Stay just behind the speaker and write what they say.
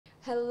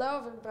Hello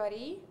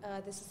everybody,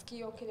 this is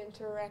KeokeN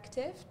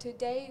Interactive.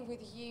 Today with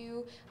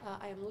you,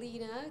 I am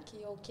Lena,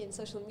 KeokeN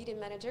Social Media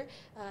Manager.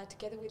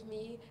 Together with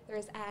me, there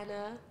is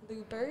Anna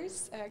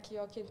Lubers,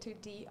 KeokeN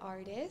 2D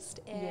Artist,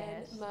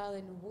 and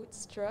Marlon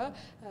Woodstra,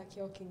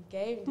 KeokeN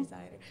Game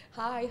Designer.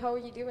 Hi, how are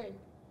you doing?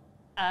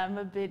 I'm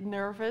a bit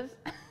nervous.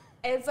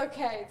 It's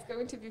okay, it's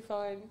going to be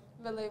fun.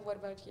 Marlon, what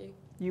about you?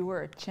 You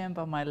were a champ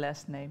on my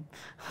last name.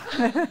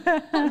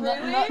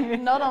 Really?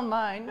 Not on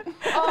mine.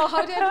 Oh,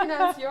 how do I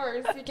pronounce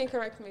yours? You can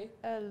correct me.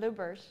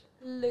 Lubers.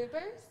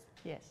 Lubers?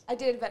 Yes. I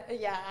did it better.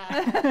 Yeah.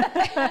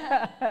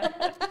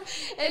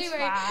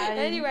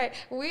 Anyway,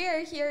 we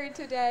are here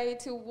today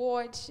to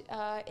watch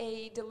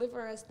a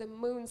Deliver Us the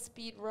Moon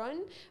speed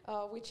run,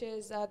 which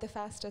is the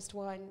fastest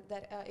one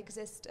that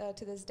exists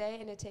to this day,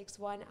 and it takes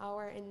 1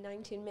 hour and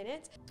 19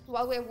 minutes.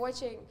 While we're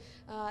watching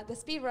the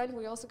speed run,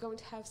 we're also going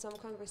to have some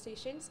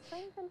conversations.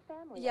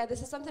 Yeah,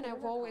 this is something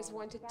I've always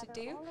wanted to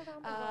do.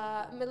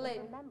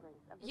 Melin,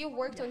 you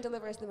worked on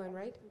Deliver Us the Moon,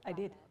 right? I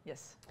did,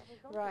 yes.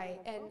 Right,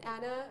 and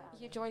Anna,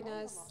 you joined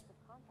us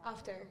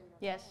after.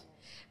 Yes.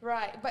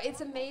 Right, but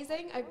it's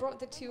amazing. I brought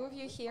the two of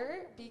you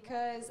here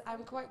because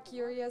I'm quite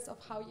curious of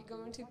how you're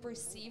going to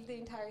perceive the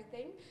entire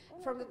thing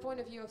from the point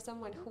of view of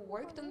someone who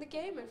worked on the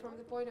game and from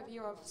the point of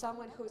view of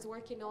someone who's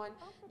working on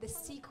the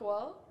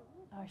sequel,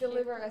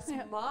 Deliver Us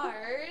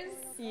Mars.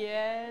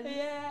 Yes.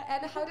 Yeah,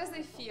 and how does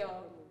it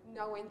feel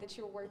knowing that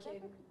you're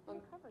working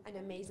on an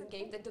amazing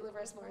game that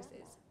Deliver Us Mars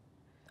is?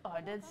 Oh,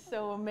 that's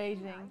so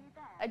amazing.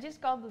 I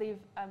just can't believe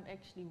I'm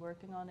actually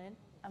working on it.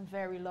 I'm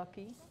very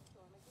lucky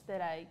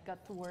that I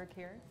got to work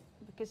here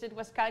because it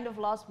was kind of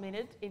last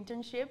minute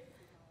internship,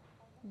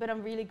 but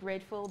I'm really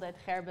grateful that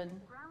Gerben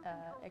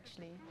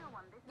actually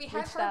we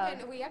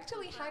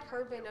actually had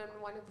Gerben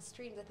on one of the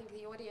streams. I think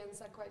the audience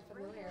are quite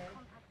familiar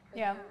with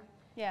him.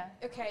 Yeah.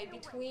 Okay,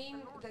 between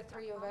the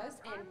three of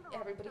us and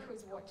everybody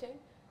who's watching,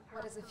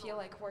 what does it feel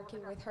like working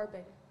with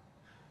Gerben?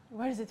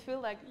 What does it feel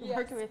like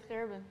working with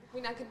Gerben?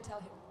 We're not going to tell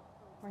him.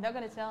 We're not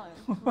going to tell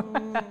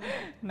him.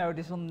 No,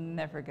 this will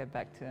never get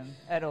back to him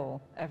at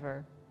all,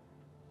 ever.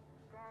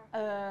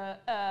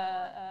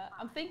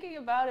 I'm thinking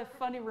about a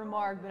funny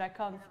remark, but I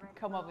can't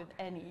come up with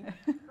any.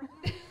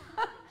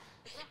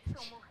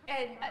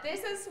 And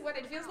this is what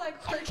it feels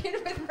like working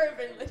with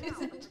Gerben, ladies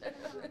and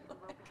gentlemen.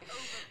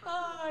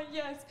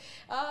 Yes.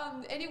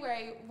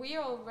 Anyway, we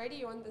are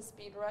already on the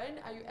speed run.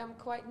 I am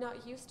quite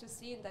not used to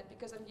seeing that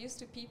because I'm used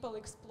to people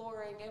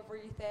exploring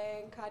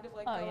everything, kind of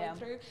like going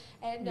through.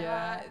 And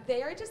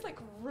they are just like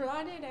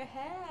running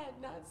ahead,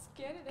 not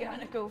scared of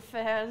Gotta go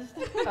fast.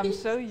 I'm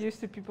so used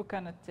to people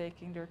kind of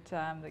taking their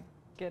time to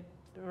get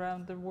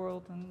around the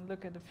world and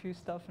look at a few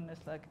stuff, and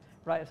it's like,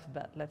 right off the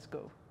bat, let's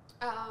go.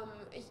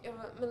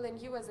 Melin,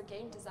 you as a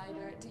game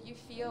designer, do you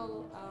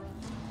feel,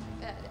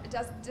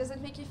 does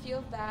it make you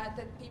feel bad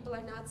that people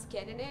are not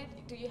scanning it?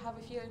 Do you have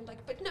a feeling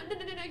like, but no,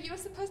 you're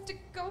supposed to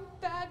go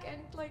back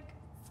and like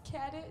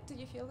scan it? Do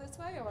you feel this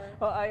way or?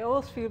 Well, I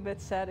always feel a bit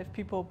sad if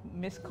people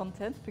miss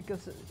content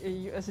because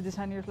you, as a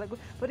designer, you're like,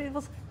 but it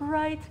was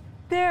right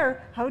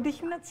there. How did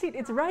you not see it?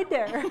 It's right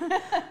there.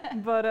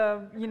 But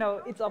you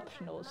know, it's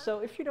optional. So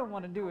if you don't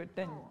want to do it,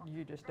 then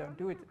you just don't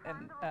do it.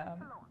 And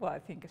well, I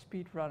think a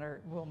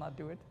speedrunner will not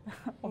do it,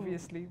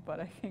 obviously. But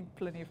I think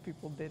plenty of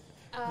people did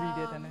read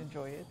it and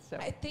enjoy it. So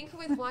I think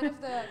with one of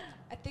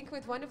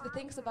the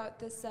things about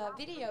this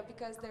video,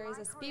 because there is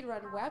a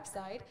speedrun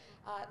website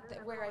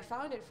where I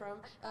found it from,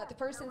 the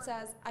person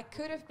says I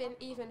could have been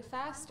even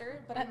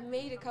faster, but I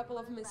made a couple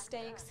of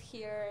mistakes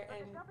here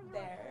and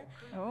there.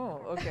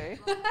 Oh, okay.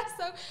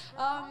 So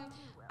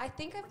I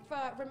think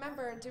I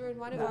remember during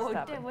one of those.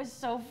 That was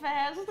so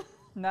fast.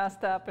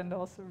 Nast happened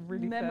also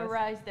really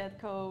Memorize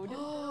that code.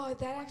 Oh,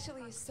 that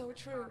actually is so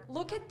true.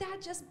 Look at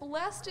that, just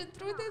blasted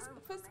through this.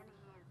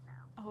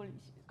 Holy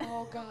shit.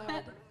 Oh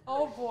God.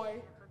 Oh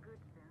boy.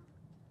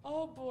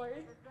 Oh boy.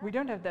 We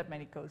don't have that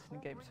many codes in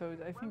the game, so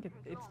I think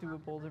it's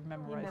doable to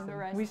memorize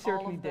them. We all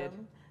certainly of did.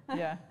 them.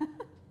 Yeah.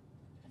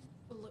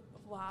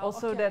 Wow.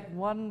 Also, okay. that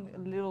one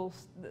little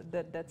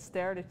that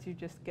stair that you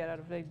just get out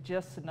of it,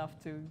 just enough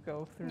to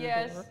go through the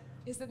door.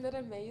 Isn't that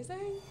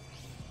amazing?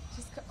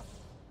 Just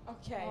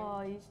okay.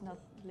 Oh, he's not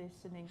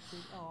listening to.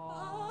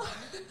 Oh.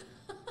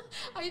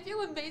 I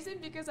feel amazing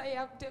because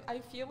I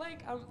feel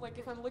like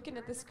if I'm looking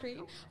at the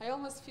screen, I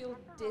almost feel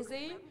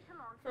dizzy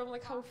from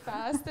like how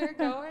fast they're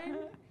going.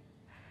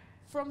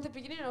 From the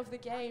beginning of the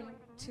game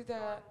to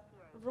the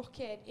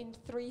rocket in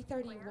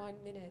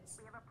 3:31 minutes.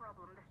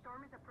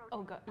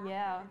 Oh god,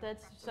 yeah,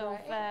 that's so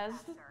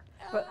fast.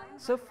 But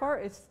so far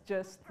it's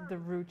just the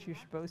route you're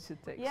supposed to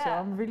take. Yeah. So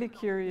I'm really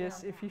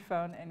curious if you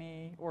found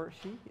any, or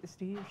she, is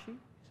he or she?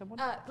 Someone?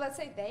 Let's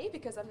say they,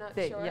 because I'm not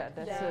they, sure. yeah,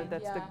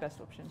 that's the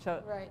best option.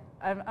 So right.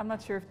 I'm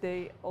not sure if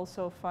they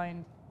also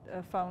found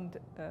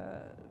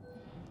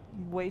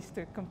ways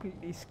to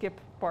completely skip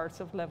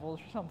parts of levels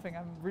or something.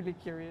 I'm really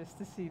curious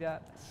to see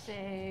that.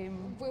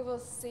 Same. We will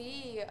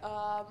see.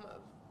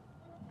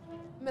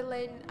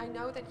 Melin, I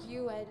know that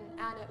you and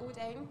Anna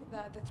Udeng,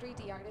 the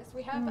 3D artist,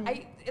 we have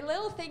a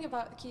little thing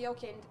about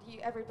KeokeN that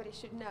everybody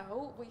should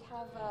know. We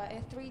have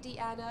a 3D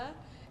Anna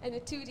and a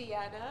 2D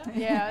Anna.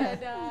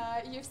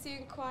 Yeah. And you've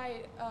seen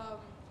quite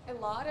a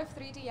lot of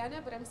 3D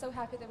Anna, but I'm so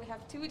happy that we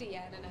have 2D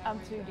Anna now. I'm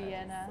 2D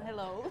Anna.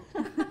 Hello.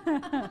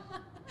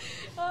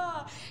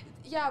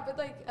 Yeah, but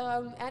like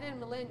Anna and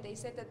Melin, they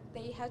said that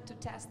they had to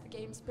test the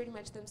games pretty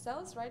much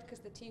themselves, right? Because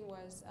the team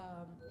was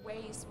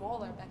way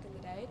smaller back in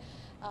the day.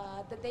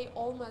 That they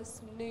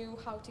almost knew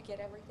how to get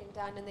everything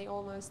done, and they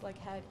almost like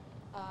had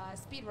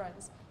speed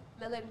runs.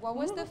 Melin, what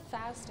was the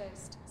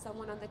fastest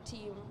someone on the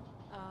team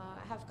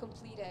have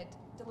completed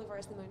Deliver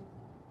Us the Moon?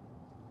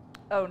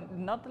 Oh,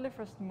 not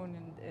Deliver Us the Moon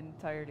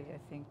entirely, I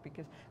think,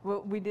 because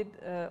we did.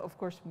 Of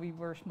course, we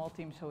were a small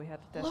team, so we had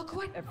to test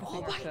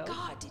everything ourselves. Oh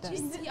my God! Did you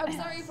see? I'm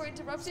sorry for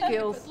interrupting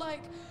you, but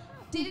like,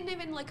 didn't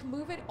even like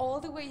move it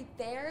all the way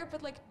there,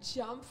 but like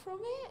jump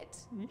from it.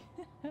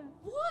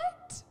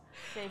 What?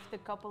 Saved a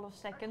couple of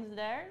seconds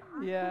there.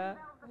 Yeah.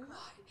 What?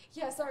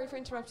 Yeah, sorry for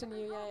interrupting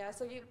you. Yeah.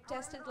 So you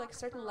tested like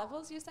certain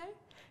levels, you say?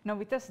 No,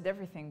 we tested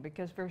everything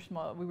because we're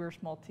small. We were a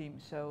small team,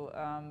 so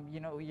you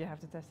know you have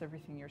to test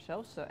everything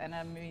yourself. So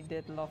Anami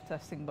did a lot of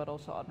testing, but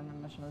also other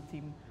members on the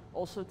team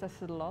also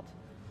tested a lot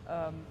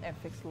and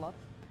fixed a lot.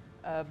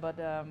 But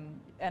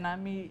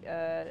Anami,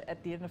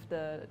 at the end of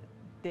the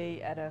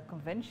day at a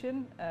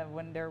convention,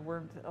 when there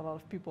weren't a lot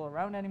of people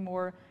around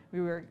anymore, we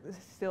were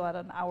still at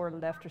an hour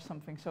left or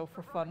something. So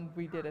for fun,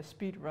 we did a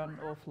speed run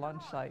of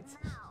launch sites.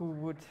 Who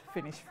would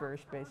finish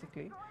first,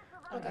 basically?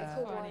 Okay,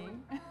 who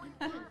won?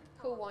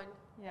 Who won?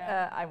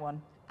 Yeah. I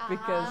won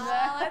because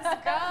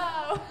let's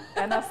go.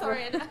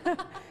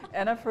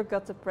 Anna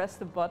forgot to press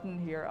the button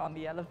here on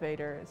the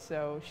elevator,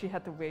 so she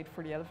had to wait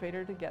for the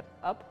elevator to get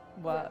up,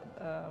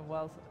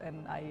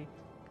 and I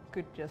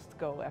could just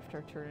go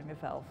after turning the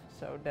valve.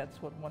 So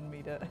that's what won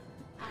me the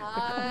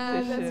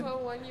competition. That's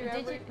what won you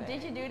everything.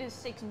 Did you do this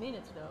 6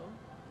 minutes though?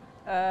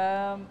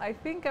 I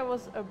think I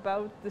was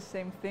about the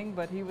same thing,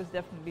 but he was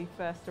definitely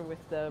faster with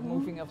the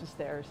moving of the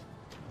stairs.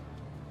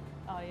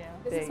 Oh yeah.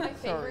 This is my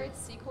favorite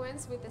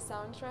sequence with the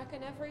soundtrack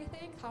and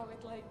everything, how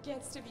it like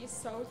gets to be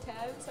so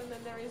tense and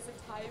then there is a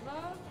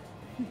timer.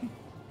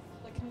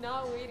 Like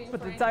not waiting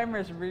but for the timer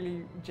is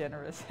really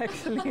generous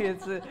actually.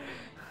 It's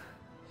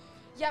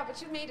yeah,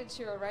 but you made it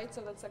sure, right?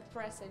 So that's like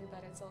pressing,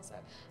 but it's also...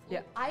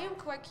 Yeah. I am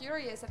quite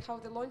curious at how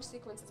the launch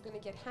sequence is going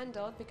to get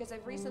handled, because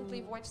I've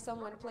recently watched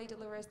someone play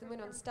Deliver Us the Moon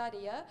on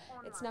Stadia.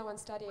 It's now on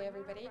Stadia,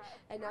 everybody.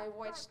 And I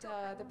watched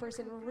the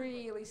person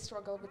really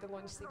struggle with the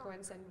launch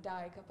sequence and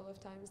die a couple of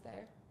times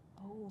there.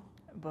 Oh.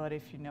 But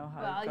if you know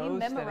how it goes,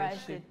 then it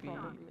should be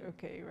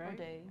okay, right?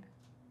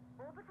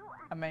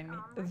 I mean,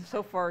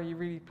 so far he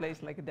really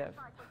plays like a dev.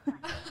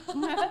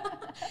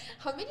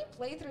 How many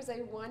playthroughs,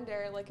 I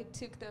wonder, like it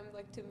took them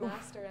like to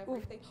master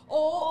everything? This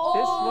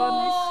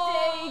one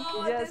mistake.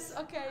 Yes,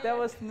 okay, that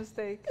was the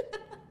mistake.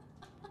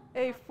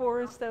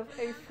 A4 instead of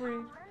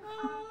A3.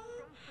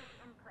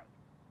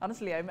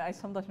 Honestly, I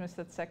sometimes miss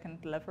that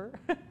second lever.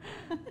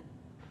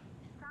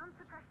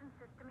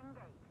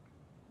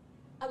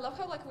 I love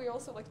how like we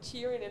also like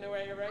cheering in a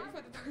way, right,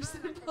 for the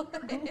person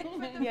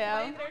playing.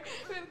 Yeah.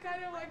 We're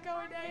kind of like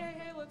going,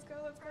 hey, let's go.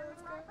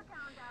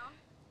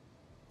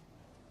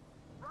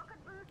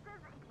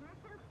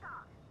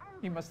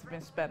 He must have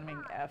been spamming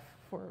F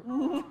for it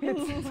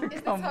to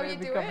become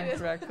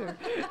interactive.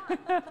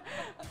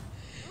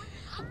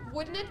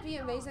 Wouldn't it be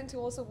amazing to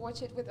also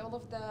watch it with all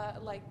of the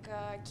like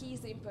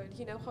keys input?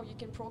 You know how you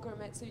can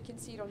program it so you can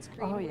see it on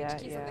screen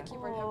which keys on the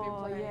keyboard have been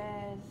playing.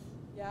 Yes.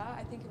 Yeah,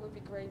 I think it would be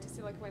great to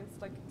see like when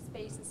it's like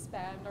space is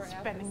spammed or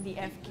spamming the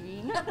F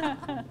key.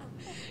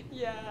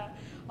 Yeah.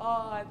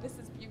 Oh, this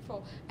is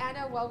beautiful.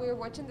 Anna, while we were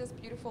watching this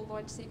beautiful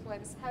launch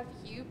sequence, have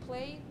you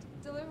played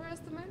Deliver Us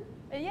the Moon?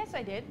 Yes,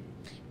 I did.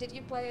 Did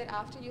you play it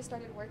after you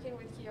started working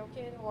with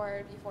KeokeN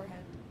or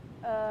beforehand?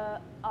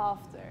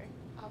 After.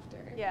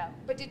 After. Yeah.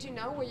 But did you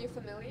know, were you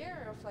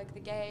familiar of like the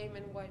game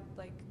and what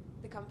like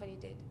the company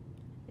did?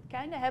 It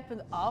kind of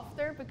happened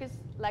after because,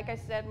 like I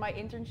said, my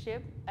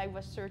internship, I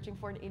was searching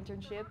for an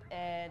internship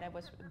and I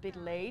was a bit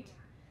late.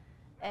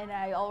 And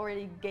I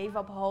already gave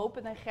up hope,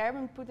 and then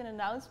Gerben put an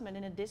announcement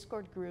in a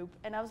Discord group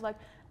and I was like,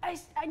 I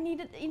need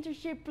an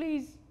internship,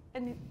 please.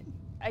 And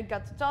I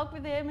got to talk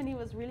with him and he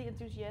was really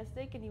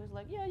enthusiastic and he was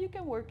like, yeah, you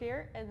can work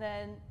here. And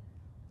then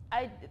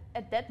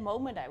at that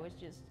moment I was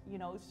just, you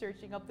know,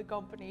 searching up the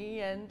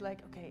company and like,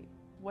 okay,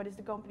 what is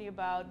the company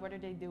about? What are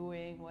they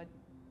doing? What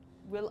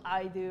will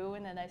I do?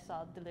 And then I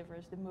saw Deliver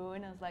Us the Moon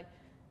and I was like,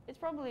 it's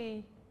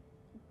probably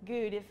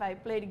good if I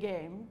play the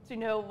game to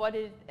know what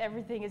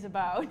everything is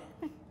about.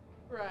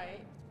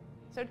 Right.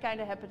 So it kind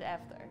of happened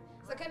after.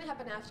 So it kind of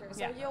happened after. So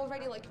yeah. you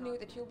already like knew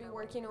that you'll be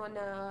working on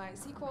a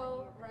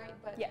sequel, right?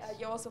 But yes.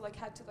 You also like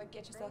had to like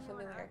get yourself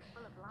familiar.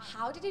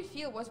 How did it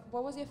feel?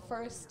 What was your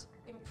first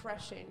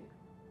impression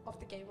of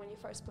the game when you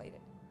first played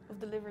it? Of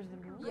Deliver Us the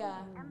Moon?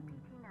 Yeah.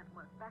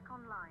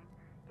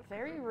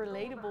 very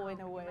relatable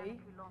in a way,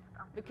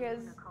 because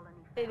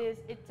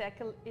it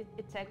tackles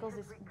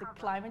the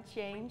climate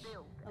change.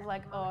 I was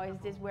like, oh, is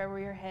this where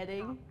we're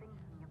heading?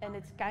 And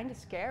it's kind of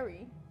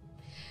scary.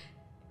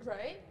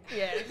 Right?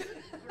 Yes.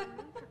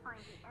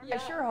 Yeah.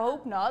 I sure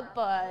hope not,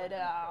 but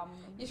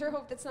You sure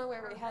hope that's not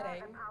where we're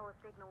heading.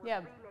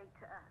 yeah,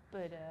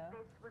 but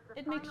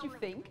it makes you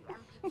think.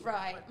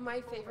 Right.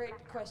 My favorite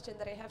question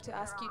that I have to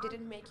ask you, did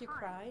it make you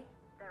cry?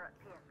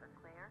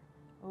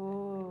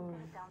 Oh,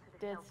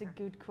 that's a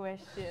good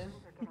question.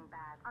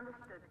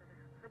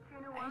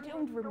 I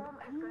don't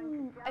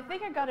remember. I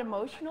think I got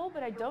emotional,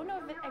 but I don't know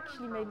if it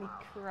actually made me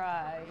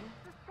cry.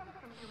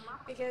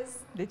 Because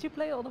Did you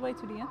play all the way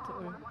to the end?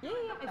 Or? Yeah,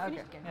 I finished Okay,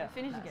 again. yeah, I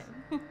finished nice.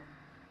 again.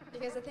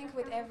 because I think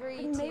with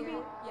every But maybe-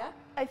 tier, yeah.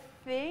 I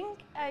think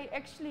I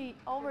actually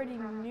already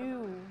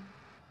knew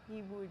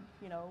he would,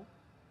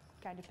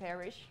 kind of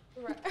perish.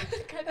 Right.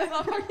 Kind of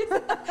love how you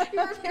said that.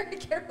 You were very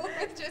careful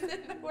with just in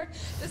the word.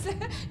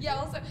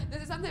 Also,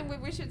 this is something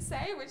we should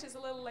say, which is a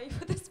little late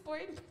for this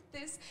point. But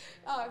this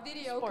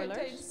video Spoilers.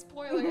 contains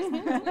spoilers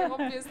because we're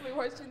obviously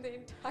watching the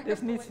entire.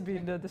 This needs to be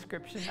in the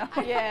description now.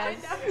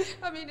 Yes.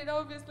 I mean, it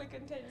obviously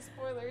contains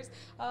spoilers.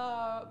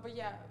 But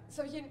yeah,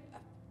 so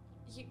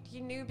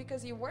you knew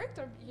because you worked,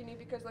 or you knew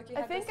because like you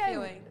had this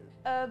feeling?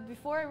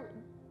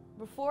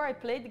 Before I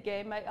played the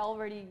game, I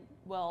already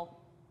was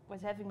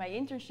having my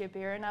internship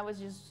here, and I was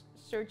just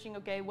searching,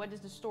 okay, what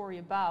is the story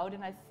about?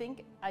 And I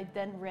think I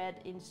then read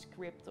in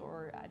script,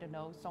 or I don't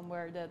know,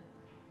 somewhere that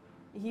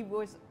he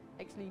was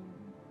actually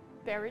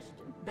perished,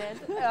 dead.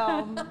 So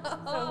I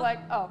was like,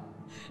 oh,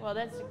 well,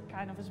 that's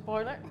kind of a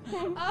spoiler.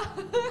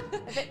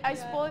 I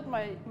spoiled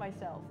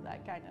myself,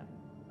 that kind of,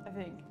 I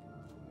think.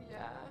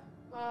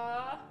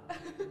 Yeah.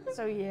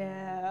 So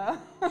yeah.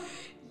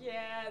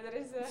 Yeah, that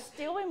is a.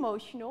 Still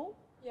emotional,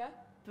 Yeah.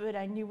 but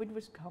I knew it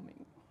was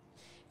coming.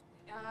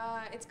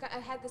 I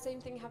had the same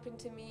thing happen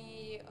to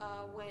me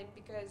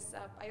because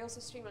I also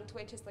stream on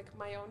Twitch as like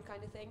my own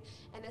kind of thing,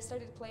 and I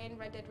started playing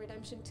Red Dead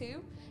Redemption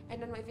 2,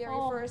 and on my very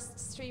first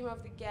stream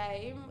of the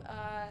game,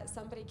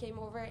 somebody came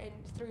over and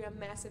threw a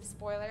massive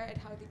spoiler at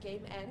how the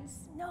game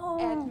ends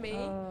at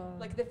me,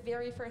 like the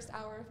very first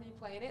hour of me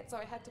playing it. So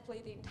I had to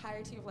play the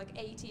entirety of like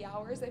 80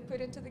 hours I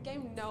put into the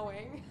game,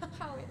 knowing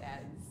how it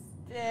ends.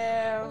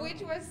 Damn. Which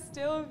was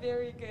still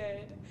very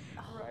good,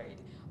 right?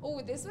 Oh,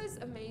 this was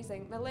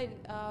amazing. Malin,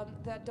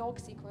 the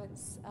dog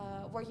sequence,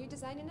 were you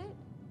designing it?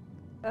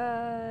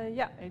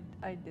 Yeah,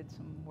 I did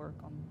some work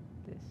on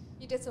this.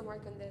 You did some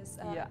work on this.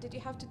 Yeah. Did you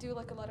have to do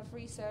like a lot of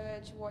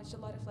research, watch a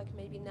lot of like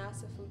maybe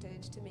NASA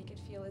footage to make it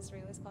feel as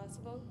real as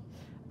possible?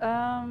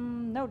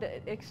 No,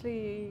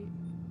 actually,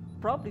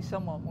 probably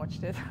someone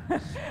watched it,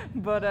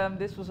 but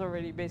this was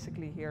already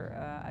basically here.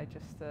 I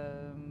just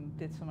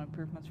did some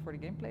improvements for the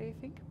gameplay, I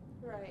think.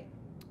 Right.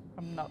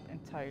 I'm not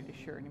entirely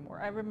sure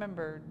anymore. I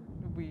remember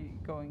we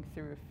going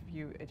through a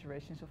few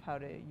iterations of how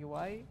the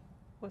UI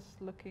was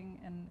looking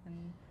and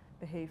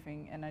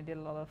behaving, and I did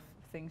a lot of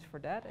things for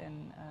that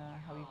and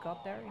how we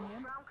got there in the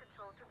end.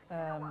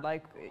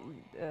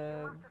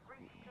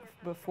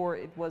 Before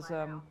it was,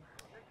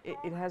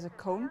 it has a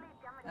cone,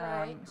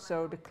 Right.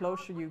 so the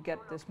closer you get,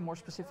 the more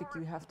specific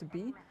you have to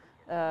be.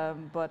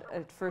 But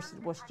at first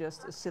it was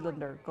just a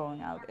cylinder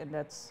going out, and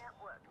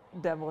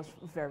that was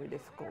very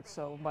difficult.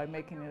 So by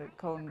making it a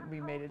cone, we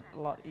made it a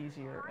lot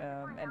easier,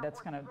 and that's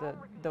kind of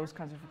those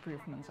kinds of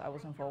improvements I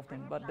was involved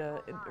in. But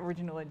the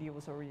original idea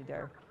was already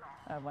there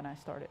when I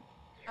started.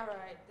 All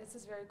right, this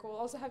is very cool.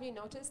 Also, have you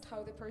noticed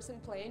how the person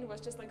playing was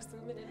just like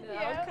zooming in and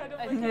Yeah. out, kind of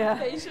like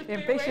Yeah,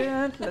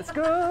 impatient. Let's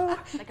go.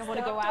 Like I want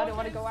to go out, I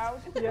want to go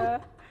out. Yeah.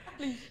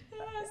 Yeah,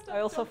 I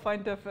also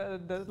find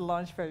the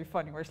launch very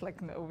funny, where it's like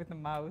with the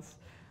mouse.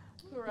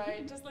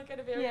 Right, just like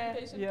a very Yeah.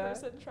 impatient Yeah.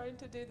 person trying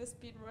to do the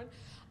speed run.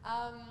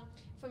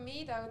 For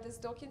me, though, this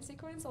docking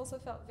sequence also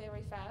felt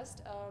very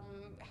fast.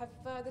 Have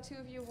the two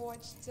of you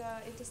watched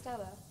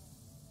Interstellar?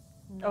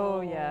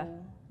 Oh yeah,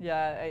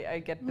 yeah. I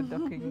get the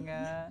docking.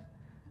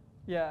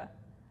 Yeah,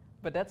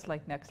 but that's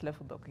like next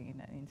level docking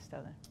in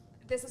Stellar.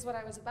 This is what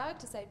I was about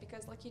to say,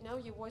 because like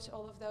you watch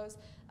all of those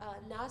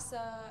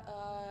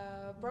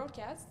NASA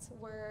broadcasts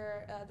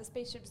where the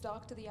spaceships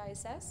dock to the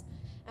ISS,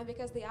 and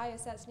because the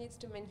ISS needs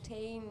to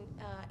maintain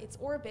its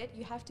orbit,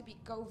 you have to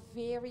go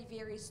very,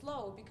 very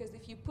slow, because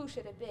if you push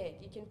it a bit,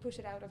 you can push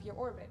it out of your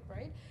orbit,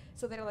 right?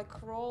 So they're like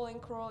crawling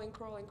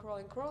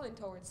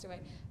towards to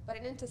it. But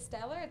in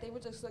Interstellar, they were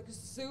just like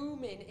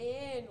zooming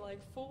in, like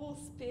full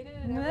spinning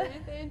and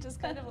everything,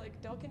 just kind of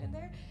like docking in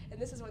there. And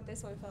this is what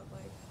this one felt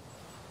like.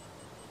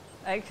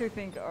 I actually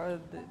think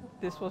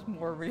this was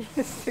more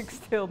realistic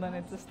still than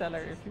Interstellar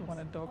if you want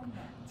to dock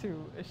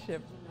to a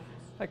ship.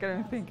 Like I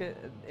don't think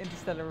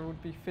Interstellar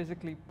would be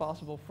physically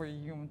possible for a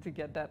human to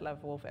get that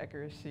level of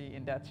accuracy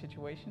in that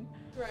situation.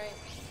 Right.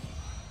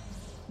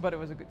 But it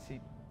was a good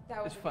scene.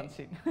 That was a fun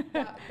scene.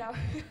 that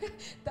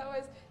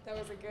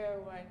was a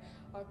good one.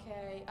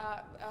 Okay.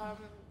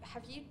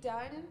 Have you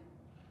done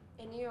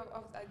any of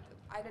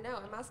I don't know,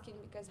 I'm asking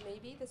because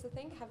maybe this is a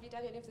thing. Have you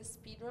done any of the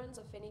speedruns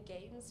of any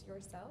games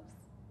yourselves?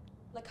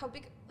 Like how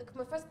big? Like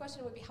my first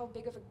question would be, how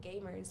big of a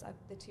gamers are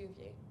the two of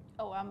you?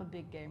 Oh, I'm a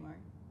big gamer,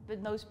 but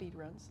no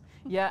speedruns.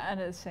 Yeah, and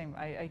the same.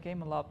 I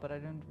game a lot, but I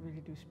don't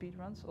really do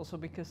speedruns. Also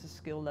because the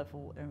skill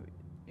level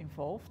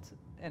involved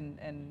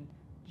and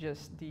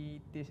just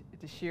the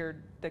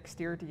sheer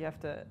dexterity you have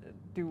to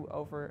do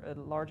over a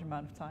large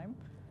amount of time.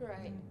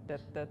 Right.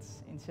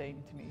 That's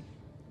insane to me.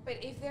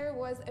 But if there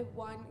was a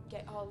one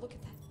game, oh look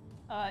at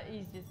that.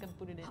 He's just gonna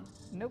put it in.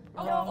 Nope.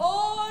 Oh, Wrong.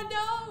 oh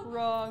no!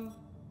 Wrong.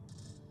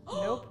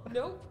 Nope.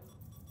 Nope.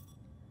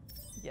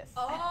 Yes.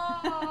 Oh,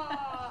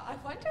 I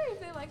wonder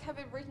if they like have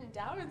it written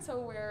down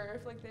somewhere, or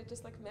if like they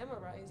just like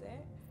memorize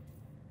it.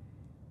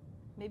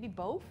 Maybe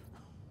both.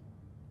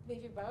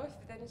 Maybe both.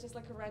 But then it's just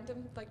like a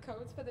random like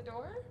codes for the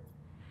door.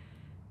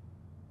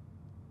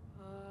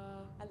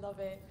 I love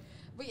it.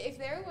 But if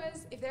there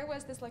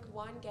was this like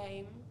one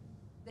game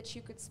that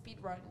you could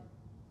speedrun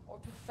or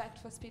perfect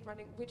for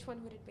speedrunning, which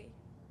one would it be?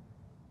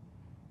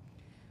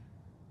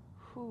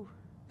 Whew.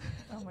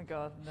 Oh my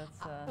god, that's.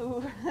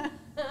 Ooh.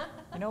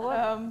 You know what?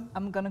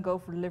 I'm gonna go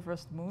for Deliver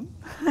Us the Moon.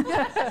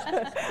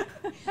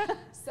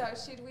 So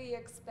should we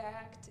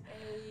expect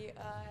a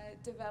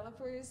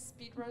developers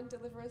speedrun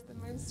Deliver Us the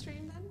Moon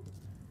stream then?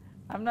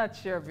 I'm not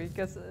sure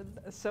because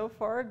so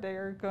far they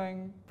are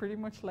going pretty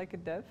much like a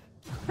dev.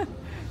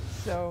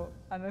 So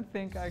I don't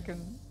think I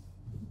can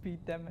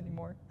beat them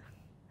anymore.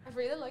 I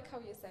really like how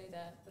you say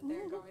that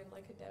they're going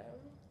like a dev.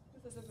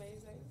 This is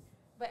amazing.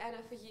 But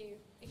Anna, for you,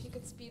 if you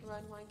could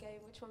speedrun one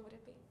game, which one would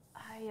it be?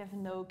 I have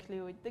no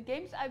clue. The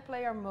games I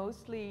play are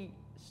mostly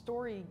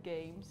story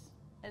games,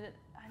 and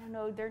I don't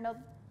know. They're not.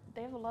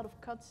 They have a lot of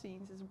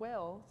cutscenes as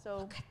well.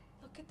 So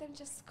look at them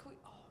just squeeze.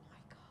 Oh my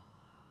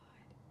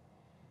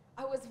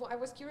god! I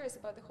was curious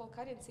about the whole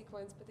cut-in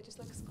sequence, but they just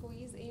like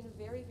squeeze in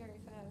very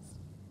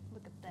fast.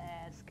 look at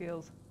that.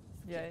 Skills.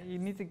 Yeah, you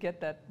need to get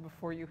that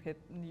before you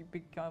hit. You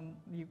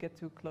get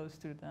too close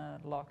to the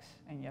locks,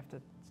 and you have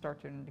to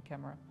start turning the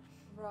camera.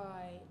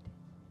 Right.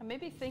 I'm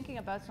maybe thinking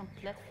about some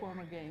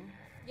platformer game.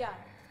 Yeah.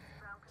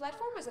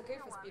 Platformers are good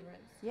for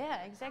speedruns.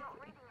 Yeah,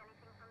 exactly.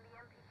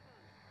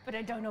 But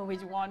I don't know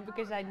which one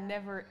because I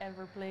never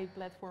ever played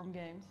platform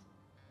games.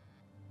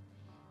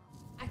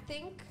 I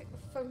think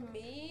for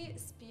me,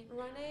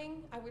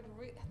 speedrunning,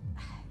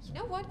 you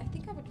know what? I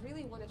think I would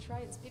really want to try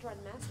and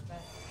speedrun Mass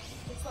Effect.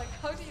 It's like,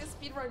 how do you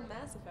speedrun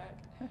Mass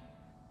Effect?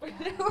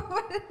 Wouldn't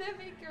that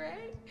be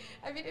great?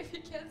 I mean, if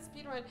you can't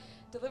speedrun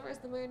Deliver Us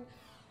the Moon,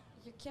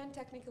 you can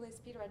technically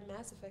speedrun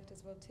Mass Effect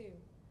as well too.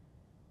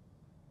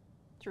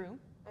 True.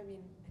 I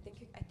mean,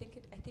 I think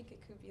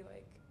it could be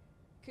like,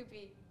 could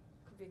be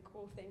a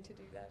cool thing to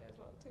do that as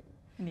well too.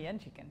 In the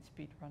end, you can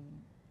speedrun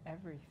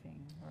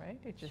everything, right?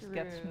 It just True.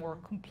 gets more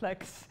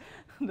complex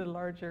the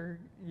larger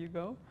you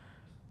go.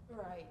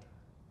 Right.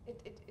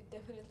 It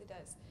definitely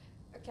does.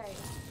 Okay,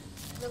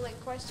 Lily,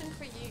 question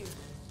for you.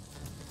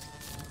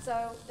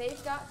 So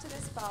they've got to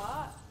this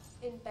part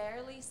in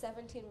barely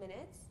 17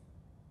 minutes.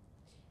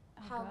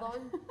 Oh How God.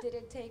 long did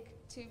it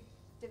take to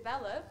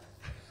develop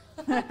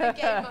the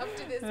game up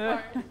to this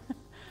part?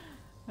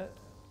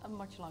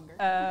 Much longer.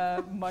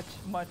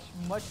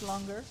 Much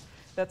longer.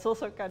 That's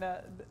also kind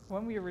of,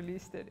 when we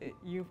released it,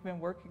 you've been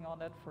working on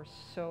it for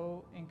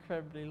so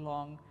incredibly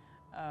long.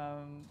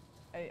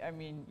 I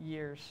mean,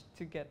 years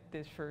to get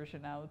this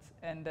version out.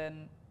 And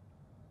then,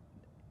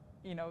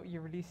 you know,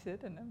 you release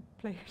it and then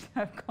players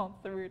have gone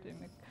through it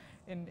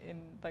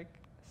in like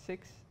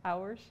 6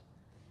 hours.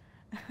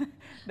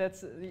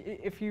 That's,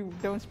 if you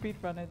don't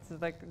speedrun it,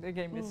 it's like the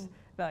game is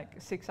like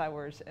 6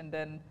 hours, and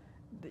then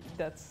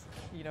that's,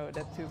 you know,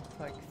 that took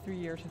like 3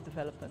 years of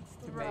development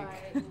to make.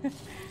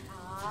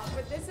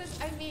 But this is,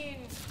 I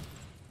mean,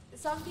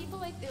 some people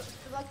like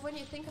when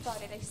you think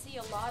about it, I see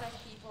a lot of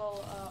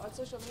people on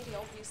social media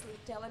obviously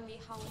telling me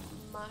how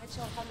much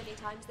or how many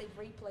times they've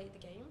replayed the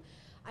game.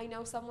 I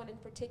know someone in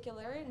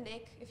particular,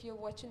 Nick, if you're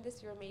watching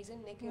this, you're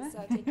amazing. Nick is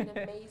taking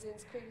amazing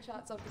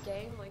screenshots of the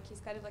game. Like,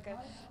 he's kind of like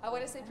a, I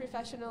want to say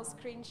professional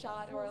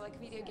screenshot or like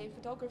video game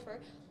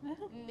photographer.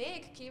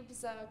 Nick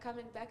keeps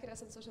coming back at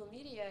us on social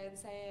media and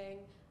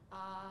saying,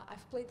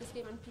 I've played this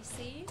game on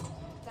PC,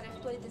 then I've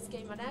played this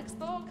game on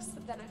Xbox,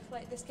 then I've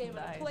played this game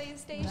on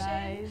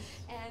PlayStation,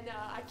 and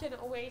I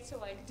cannot wait to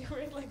like do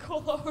it like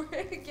all over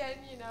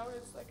again, you know,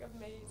 it's like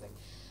amazing.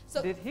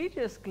 So did he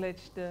just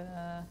glitch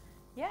the...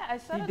 Yeah, I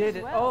saw he it did as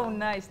it. well. Oh,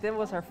 nice. That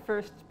was our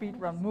first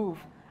speedrun move.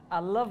 I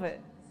love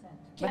it.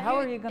 But how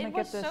are you going to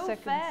get the so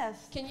second?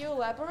 fast. Can you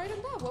elaborate on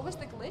that? What was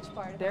the glitch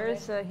part? There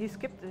is, he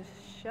skipped a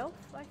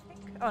shelf, I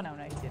think. Oh, no,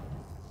 he didn't.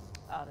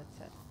 Oh, that's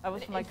sad. I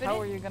was like, how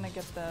are you going to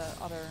get the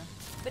other...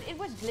 But it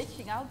was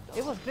glitching out though.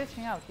 It was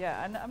glitching out,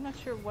 yeah. And I'm not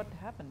sure what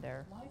happened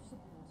there.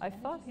 I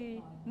thought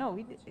he... No,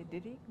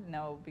 did he?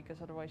 No, because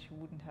otherwise you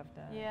wouldn't have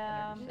the...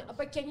 Yeah. No,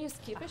 but can you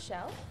skip a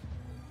shelf?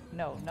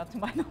 No, not to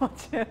my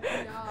knowledge. No.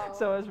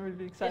 So I was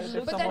really excited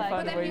if someone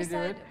found a way to do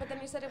it. But then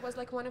you said it was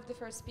like one of the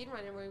first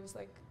speedrunner where it was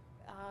like,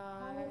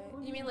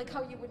 you mean like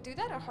how you would do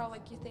that, or how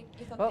like you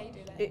thought they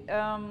do that?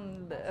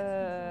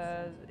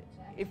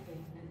 If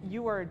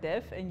you are a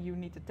dev and you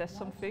need to test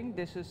something,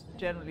 this is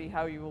generally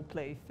how you will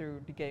play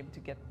through the game to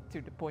get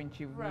to the point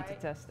you need to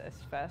test as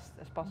fast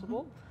as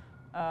possible.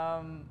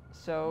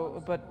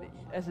 But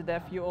as a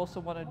dev, you also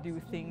want to do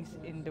things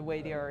in the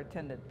way they are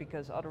intended,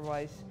 because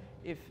otherwise,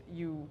 if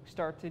you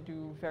start to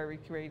do very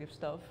creative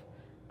stuff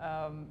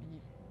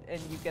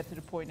and you get to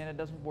the point and it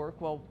doesn't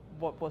work, well,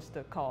 what was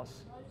the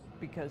cause?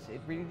 Because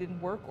it really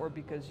didn't work, or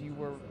because you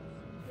were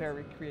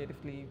very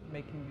creatively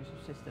making use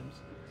of systems?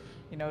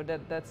 You know,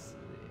 that's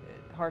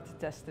hard to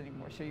test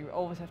anymore. So you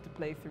always have to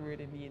play through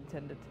it in the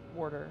intended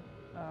order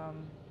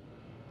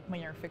when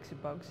you're fixing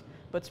bugs.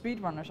 But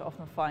speedrunners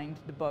often find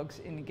the bugs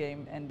in the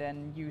game and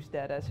then use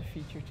that as a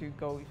feature to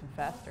go even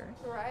faster.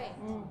 Right.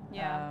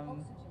 Yeah.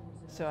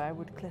 So I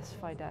would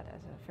classify that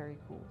as a very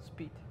cool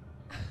speed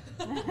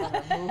move.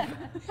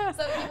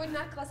 So you would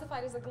not classify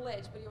it as a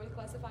glitch, but you would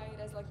classify it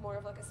as like more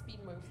of like a speed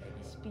move thing.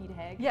 Speed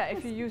hack. Yeah,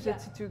 if you use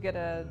it to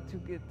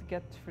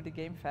get for the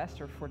game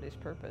faster for this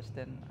purpose,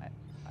 then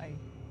I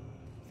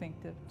think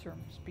the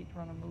term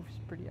speedrunner move is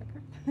pretty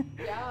accurate.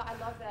 Yeah, I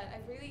love that. I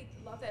really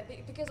love that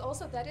because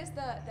also that is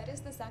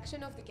the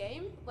section of the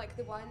game, like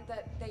the one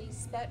that they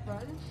sped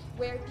run,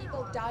 where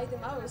people die the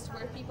most,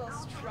 where people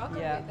struggle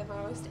with the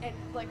most, and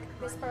like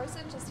this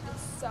person just did it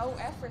so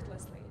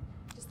effortlessly,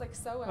 just like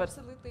so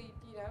absolutely,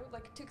 you know,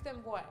 like took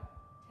them what,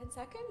 10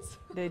 seconds?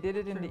 They did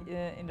it in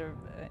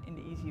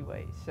the easy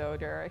way. So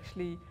there are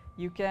actually,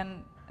 you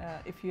can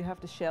if you have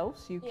the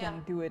shelves, you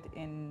can do it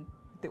in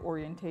the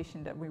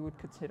orientation that we would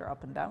consider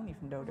up and down,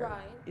 even though there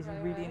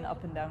isn't really an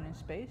up and down in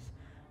space.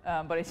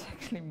 But it's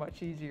actually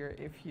much easier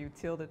if you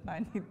tilt it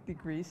 90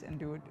 degrees and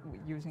do it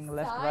using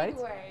left-right.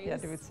 Yeah,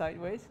 do it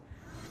sideways.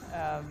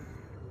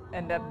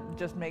 And that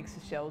just makes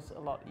the shells a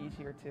lot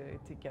easier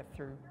to get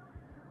through.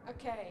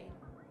 Okay.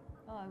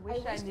 Oh, I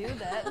wish I knew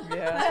that.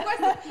 Yeah.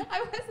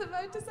 I was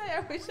about to say,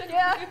 I wish I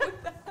knew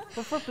that.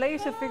 But for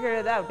players who figure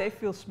it out, they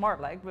feel smart,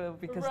 like,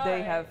 because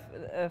they have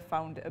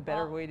found a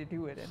better way to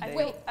do it, and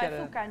I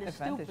feel kind of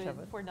stupid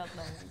for not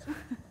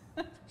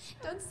knowing.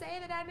 Don't say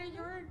that, Anna.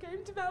 You're a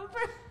game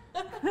developer.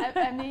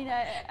 I mean,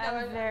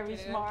 I'm very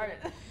smart.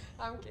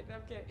 I'm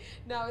kidding.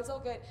 No, it's all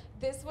good.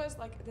 This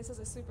is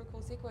a super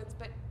cool sequence,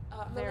 but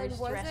very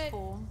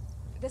stressful.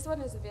 This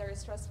one is a very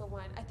stressful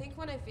one. I think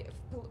when I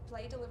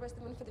played Delivers the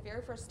Moon for the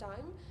very first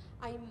time,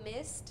 I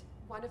missed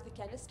one of the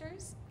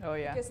canisters. Oh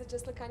yeah. Because it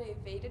just like kind of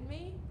evaded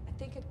me. I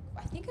think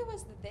it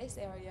was this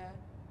area,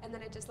 and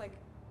then it just like,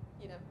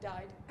 you know,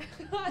 died.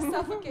 I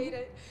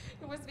suffocated.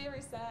 It was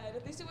very sad.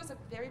 At least it was a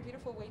very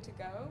beautiful way to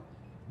go,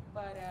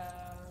 but.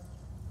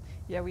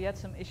 Yeah, we had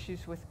some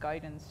issues with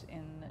guidance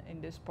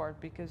in this part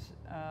because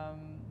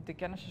the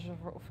canisters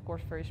are of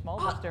course very small,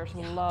 but there's a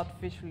lot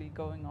visually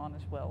going on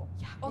as well.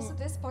 Yeah. Also,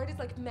 this part is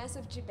like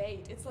massive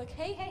debate. It's like,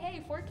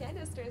 hey, 4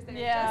 canisters there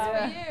just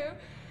for you.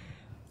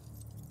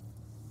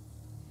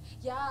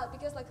 Yeah,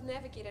 because like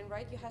navigating,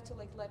 right? You had to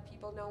like let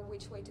people know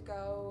which way to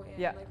go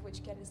and like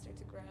which canister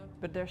to grab.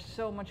 But there's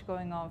so much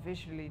going on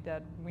visually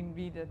that we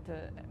needed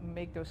to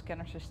make those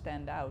canisters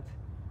stand out.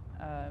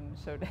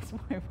 So that's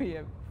why we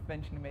have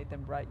eventually made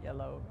them bright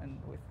yellow and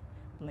with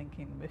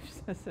blinking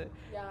missives and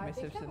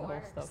the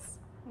whole stuff.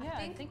 Yeah,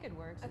 I think it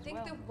works. I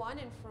think the one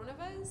in front of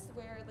us,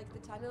 where like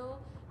the tunnel,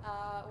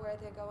 where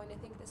they're going, I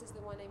think this is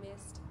the one I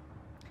missed.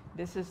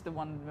 This is the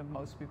one that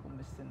most people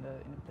missed in the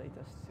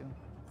playtest too.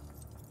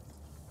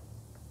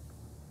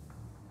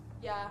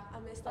 Yeah, I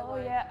missed that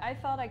one. Oh yeah, I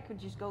thought I could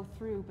just go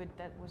through, but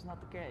that was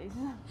not the case.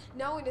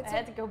 No, and I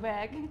had to go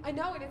back. I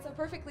know, and it's a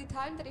perfectly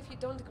timed that if you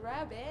don't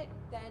grab it,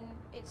 then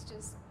it's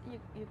just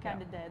you're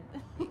kind of dead.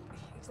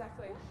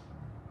 Exactly.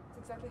 That's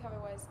exactly how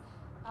it was.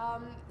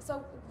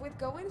 So with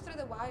going through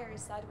the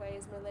wires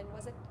sideways, Merlin,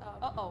 was it?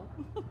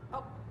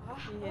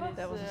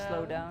 That was a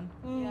slowdown.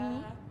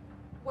 Yeah.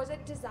 Was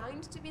it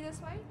designed to be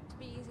this way, to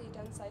be easy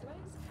done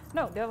sideways?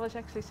 No, that was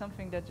actually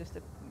something that just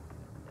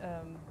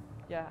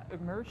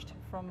emerged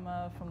from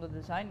the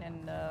design,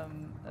 and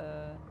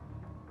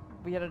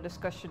we had a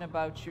discussion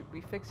about should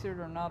we fix it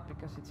or not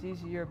because it's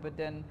easier. But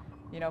then,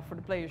 you know, for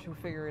the players who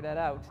figure that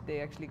out,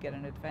 they actually get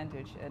an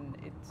advantage, and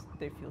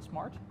they feel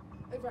smart.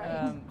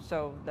 Right.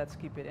 So let's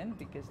keep it in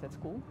because that's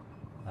cool.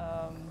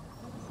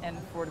 And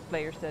for the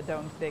players that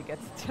don't, they get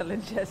the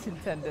challenge as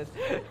intended.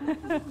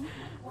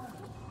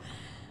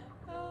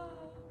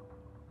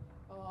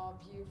 Oh,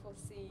 beautiful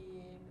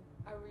scene.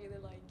 I really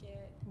like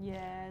it.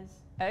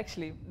 Yes.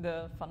 Actually,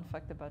 the fun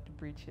fact about the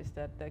breach is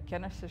that the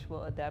canisters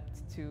will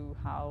adapt to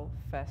how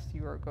fast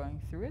you are going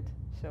through it,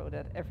 so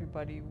that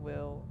everybody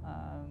will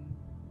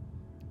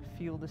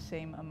feel the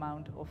same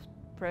amount of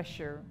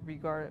pressure,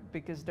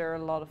 because there are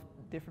a lot of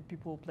different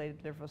people who play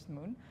Deliver Us the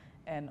Moon,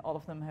 and all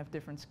of them have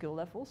different skill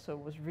levels, so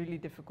it was really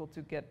difficult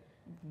to get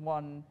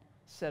one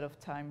set of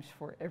times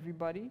for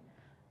everybody,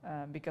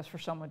 because for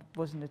some it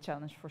wasn't a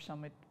challenge, for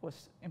some it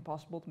was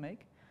impossible to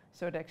make.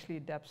 So it actually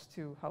adapts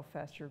to how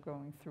fast you're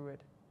going through it.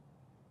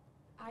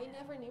 I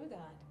never knew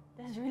that.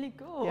 That's really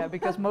cool. Yeah,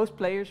 because most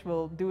players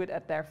will do it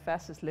at their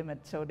fastest limit,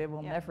 so they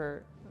will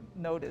never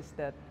notice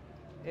that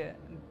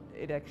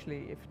it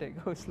actually, if they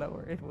go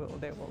slower,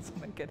 they will also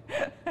make it.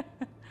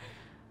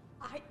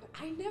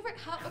 I never,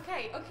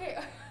 okay.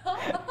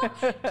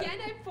 Can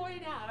I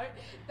point out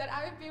that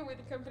I've been with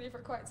the company for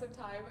quite some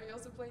time. I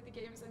also played the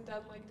games and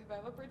done like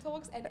developer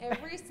talks, and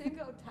every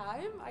single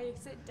time I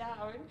sit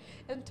down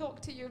and talk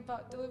to you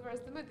about Deliver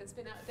Us the Moon that's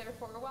been out there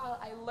for a while,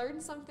 I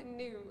learn something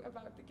new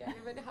about the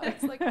game and how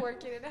it's like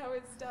working and how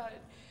it's done.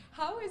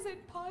 How is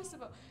it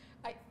possible?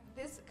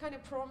 This kind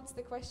of prompts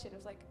the question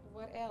of like,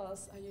 what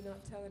else are you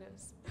not telling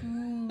us?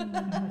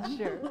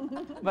 Sure.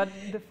 But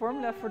the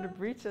formula for the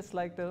breach is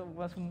like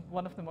was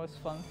one of the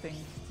most fun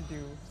things to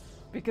do,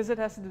 because it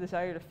has the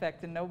desired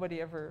effect and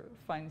nobody ever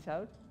finds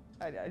out.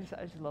 I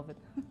just love it.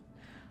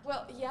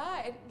 Well,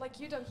 yeah, and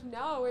like you don't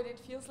know, and it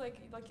feels like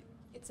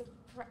it's a.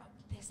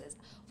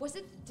 Was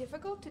it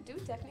difficult to do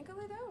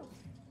technically though?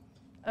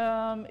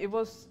 It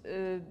was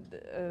a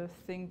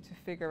thing to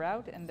figure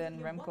out, and then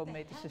Remco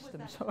made the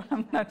system, so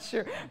I'm not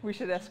sure. We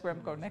should ask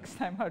Remco next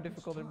time how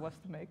difficult it was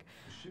to make.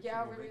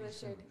 Yeah, we really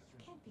should.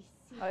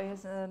 Oh,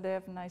 yes, they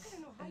have a nice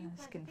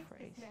skin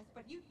phrase.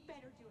 But you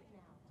better do it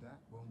now. That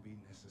won't be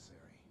necessary.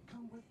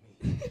 Come with me.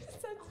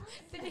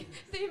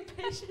 the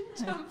impatient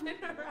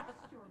jumping around.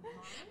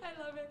 I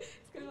love it.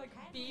 It's gonna like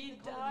be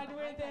done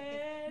with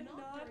it,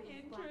 not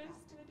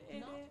interested in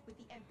it.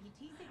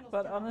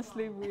 But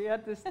honestly, we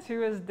had this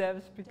too as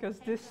devs, because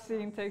this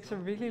scene takes a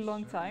really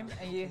long time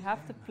and you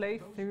have to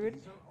play through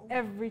it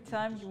every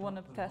time you want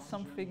to test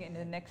something in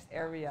the next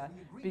area,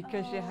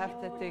 because you have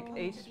to take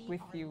Ace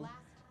with you.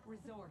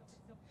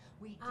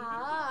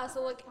 Ah,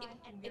 so like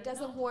it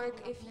doesn't work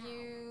if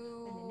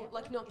you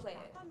like not play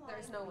it.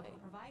 There's no way.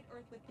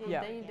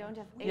 Yeah. Then you don't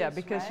have Ace, Yeah,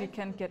 because you right?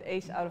 can't get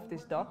Ace out of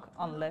this dock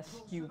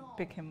unless you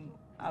pick him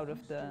out of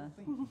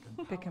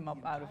pick him up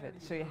out of it.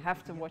 So you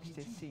have to watch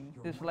this scene.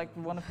 This is like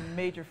one of the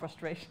major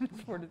frustrations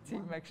for the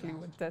team actually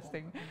when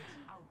testing.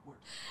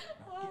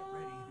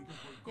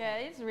 Yeah,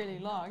 it's really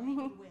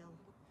long.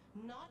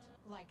 Not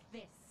like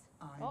this.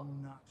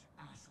 I'm not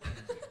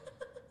asking.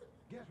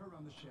 Get her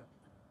on the ship.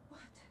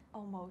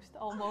 Almost.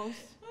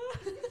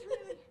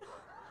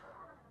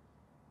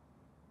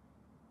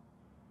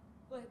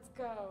 Let's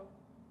go.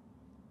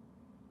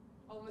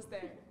 Almost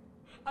there.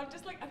 I'm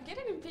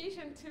getting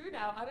impatient too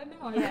now. I don't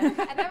know. Yeah.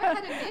 I never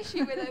had an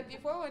issue with it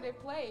before when I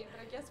played, but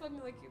I guess when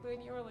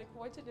you were like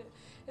watching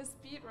a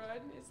speed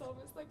run, it's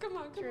almost like, come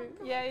on, come on,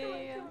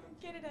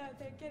 get it out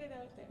there, get it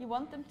out there. You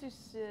want them to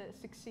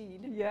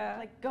succeed. Yeah.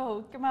 Like,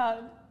 go, come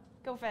on,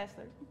 go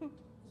faster.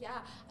 Yeah,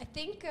 I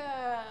think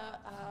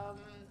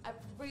I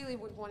really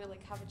would want to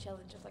like have a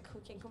challenge of like who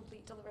can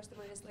complete Deliver Us the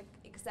Moon is like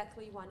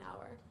exactly 1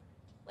 hour,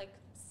 like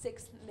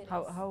 6 minutes.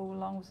 How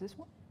long was this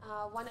one?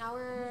 1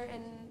 hour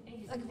and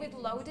like with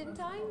load-in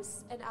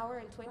times, 1 hour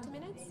and 20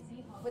 minutes.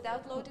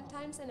 Without load-in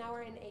times, 1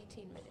 hour and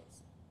 18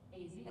 minutes.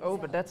 Oh,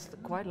 but that's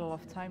quite a lot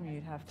of time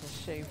you'd have to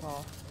shave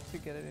off to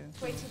get it in.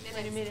 20 minutes.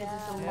 20 minutes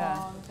is a Yeah.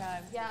 long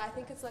time. Yeah, I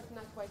think it's like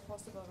not quite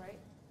possible, right?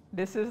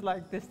 This is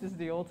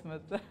the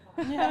ultimate.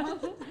 Yeah.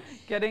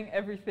 Getting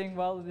everything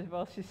while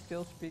she's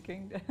still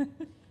speaking.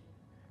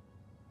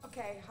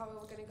 Okay, how are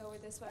we gonna go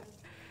with this one?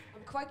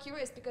 I'm quite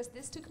curious because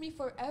this took me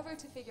forever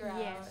to figure out.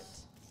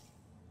 Yes.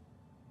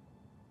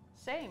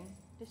 Same.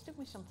 This took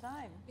me some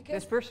time. Because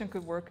This person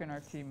could work in our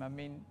team. I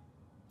mean,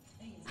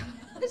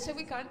 should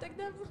we contact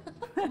them?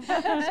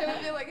 Should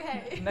we be like,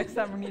 hey? next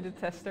time we need a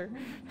tester.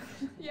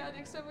 Yeah,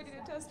 next time we need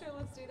a tester,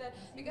 let's do that.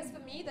 Because for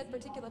me, that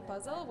particular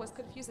puzzle was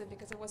confusing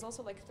because it was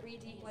also like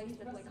 3D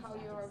placement, like how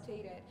you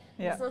rotate it.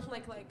 Yeah. It's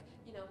not like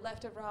you know,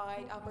 left or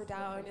right, up or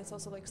down. It's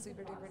also like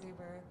super duper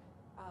duper.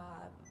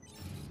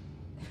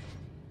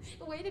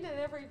 Waiting at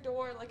every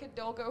door like a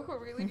doggo who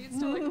really needs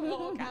to like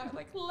walk out,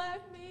 like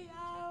let me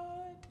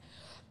out.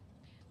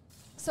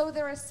 So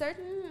there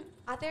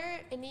are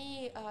there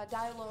any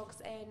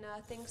dialogues and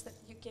things that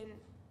you can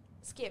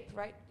skip,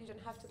 right? You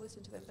don't have to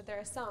listen to them, but there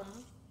are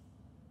some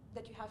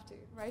that you have to,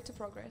 right, to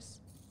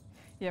progress.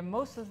 Yeah,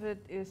 most of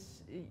it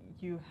is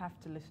you have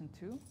to listen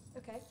to.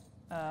 Okay.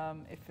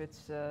 If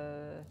it's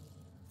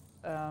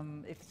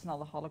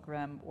not a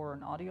hologram or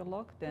an audio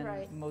log, then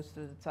Right. most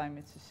of the time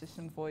it's a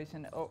system voice,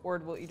 and or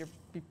it will either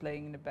be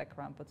playing in the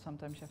background, but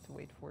sometimes you have to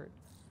wait for it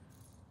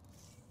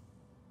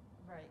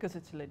Right. because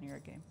it's a linear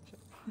game. So.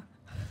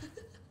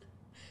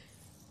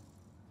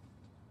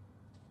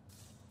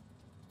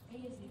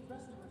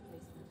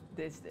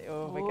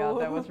 Oh my god,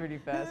 that was really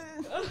fast.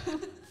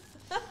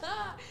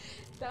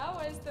 That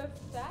was the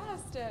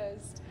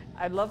fastest.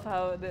 I love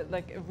how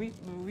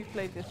we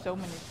played this so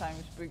many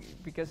times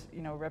because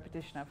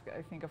repetition.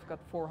 I think I've got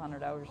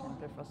 400 hours in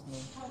Deliver Us the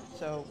Moon.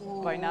 So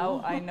by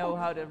now I know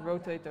how to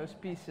rotate those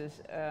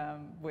pieces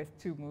with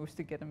 2 moves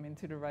to get them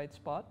into the right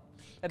spot.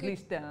 At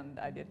least then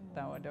I did.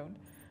 Now I don't.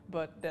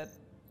 But that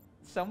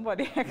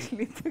somebody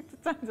actually took the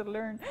time to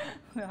learn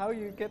how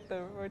you get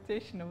the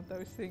rotation of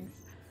those things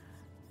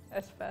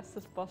as fast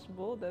as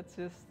possible. That's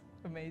just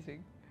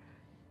amazing.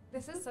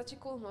 This is such a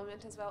cool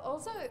moment as well.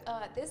 Also,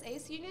 this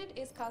Ace unit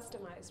is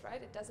customized,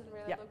 right? It doesn't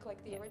really look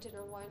like the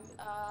original one.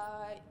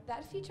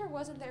 That feature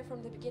wasn't there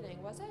from the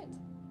beginning, was it?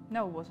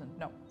 No, it wasn't.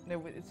 No,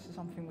 it's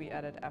something we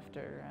added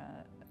after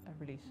a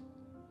release.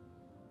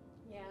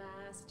 Yeah,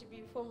 such a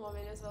beautiful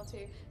moment as well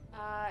too.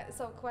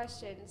 So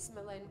questions,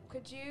 Malin.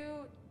 Could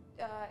you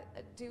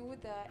do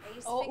the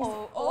ace fix? We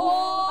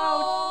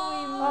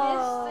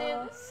missed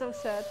it. So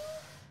sad.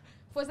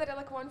 Was that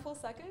like 1 full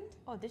second?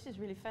 Oh, this is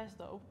really fast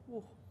though.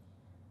 Ooh.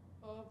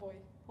 Oh boy.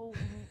 Oh,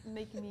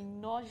 making me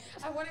nauseous.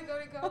 I want to go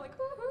like woohoo,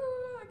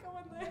 like go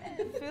on there.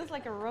 It feels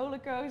like a roller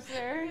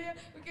coaster. Yeah,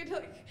 we could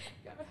like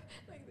go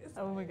like this.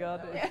 Oh my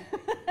god. Yeah.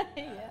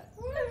 Yeah.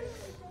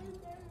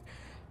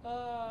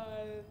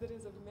 That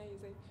is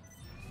amazing.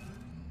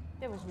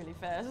 That was really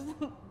fast.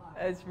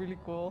 It's really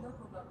cool.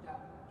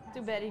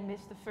 Too bad he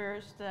missed the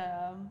first.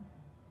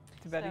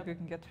 Too bad you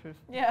couldn't get through.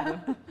 Yeah.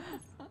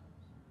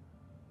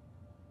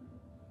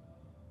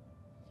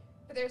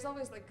 But there's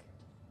always like,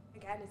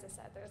 again, as I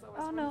said, there's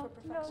always Oh room no, for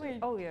perfection. wait.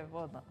 Oh yeah,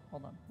 well, no,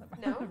 hold on.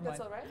 No, Never that's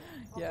mind. all right.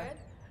 All Yeah. good.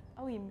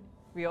 Oh,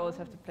 We always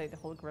have to play the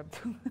hologram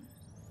too.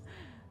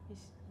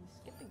 he's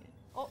skipping it.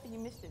 Oh, you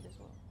missed it as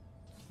well.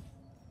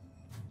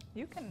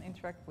 You can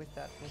interact with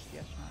that with the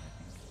astronaut, I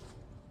think.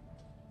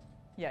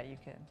 Yeah, you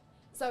can.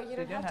 So you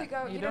don't have to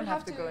go. You don't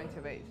have to go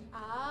into ace.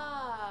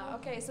 Ah,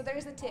 okay. So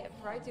there's a tip,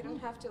 right? You don't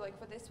have to like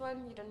for this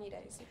one. You don't need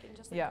ace. You can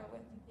just like, Yeah, go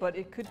with. but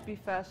it could be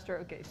faster.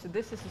 Okay, so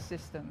this is a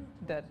system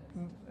that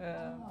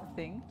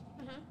thing.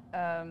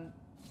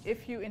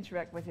 If you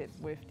interact with it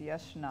with the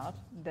astronaut,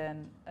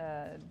 then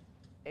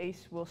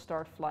ace will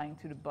start flying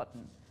to the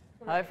button.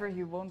 Right. However,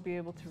 he won't be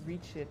able to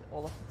reach it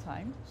all of the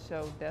time.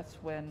 So that's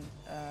when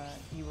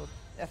he will,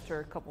 after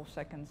a couple of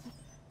seconds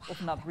of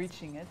not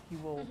reaching it, he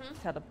will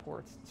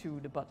teleport to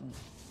the button.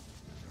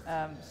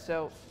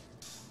 So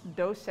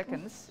those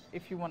seconds,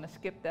 if you want to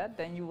skip that,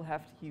 then you will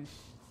have to use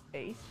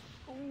ace.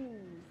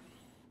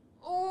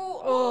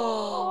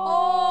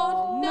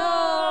 Oh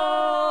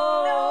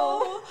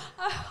no!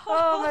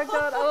 Oh my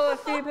god, oh I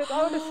feel it.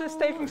 Oh, this is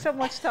taking so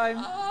much time.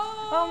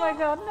 Oh my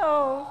god,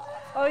 no.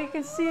 Oh, you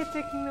can see it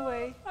ticking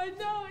away. I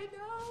know.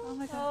 Oh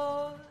my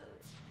god.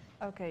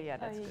 Okay, yeah,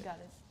 that's he good. got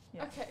it.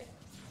 Yeah. Okay.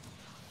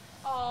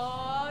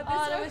 Oh,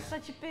 Oh, that was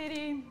such a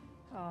pity.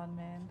 Oh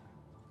man.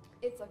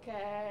 It's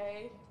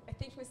okay. I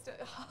think we still.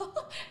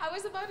 I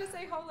was about to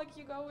say how like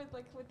you go with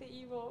the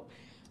evil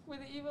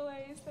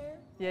ace there.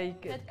 Yeah, you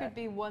could. That could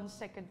be 1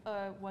 second,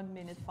 1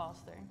 minute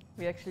faster.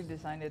 We actually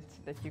designed it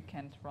that you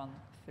can't run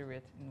through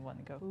it in one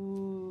go.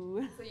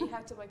 Ooh. So you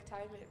have to like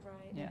time it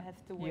right. Yeah. have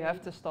to You have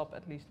wait. to stop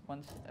at least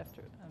once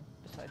after.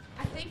 Besides.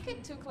 I think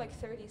it took like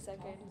 30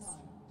 seconds,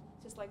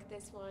 just like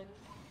this one,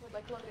 with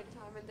like loaded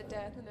time and the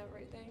death and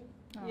everything.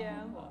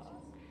 Yeah.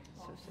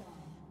 So sad.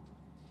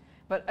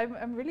 But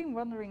I'm really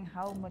wondering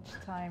how much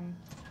time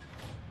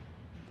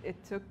it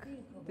took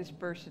this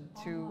person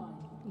to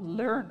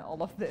learn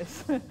all of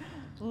this.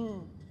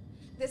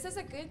 This is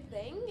a good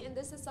thing, and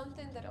this is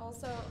something that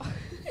also.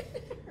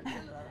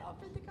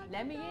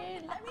 Let me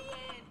in.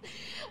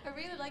 I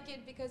really like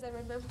it because I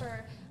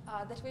remember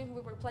that when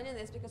we were planning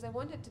this, because I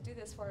wanted to do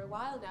this for a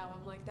while now.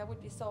 I'm like, that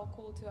would be so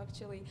cool to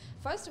actually.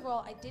 First of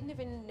all, I didn't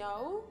even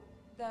know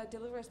the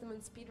Deliver Us the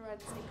Moon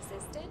speedruns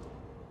existed,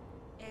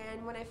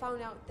 and when I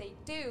found out they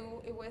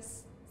do, it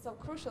was so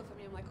crucial for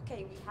me. I'm like,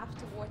 okay, we have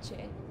to watch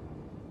it,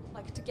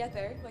 like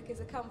together, like as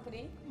a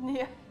company.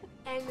 Yeah.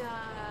 And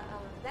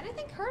then I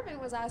think Herman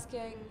was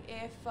asking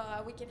if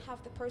we can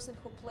have the person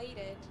who played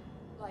it,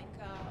 like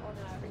on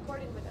a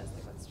recording with us,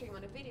 like on stream,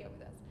 on a video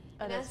with us.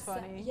 Oh, And that's I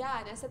said- funny. Yeah,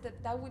 and I said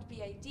that would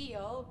be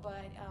ideal,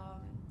 but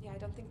yeah, I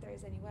don't think there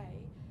is any way.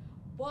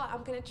 But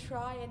I'm gonna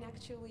try and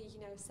actually,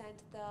 send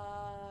the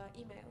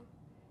email.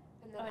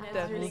 And then Oh, ask, that's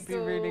That really would be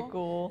really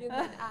cool. and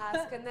then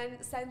ask, and then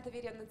send the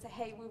video, and then say,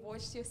 hey, we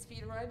watched your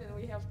speed run, and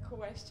we have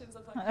questions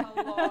of like how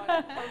long,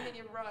 how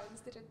many runs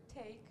did it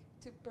take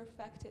to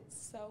perfect it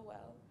so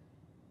well.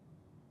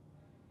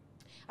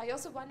 I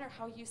also wonder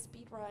how you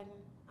speedrun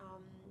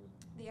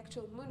the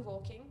actual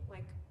moonwalking,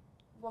 like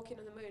walking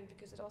on the moon,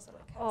 because it also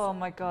like has Oh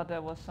my god,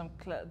 that was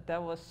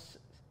that was.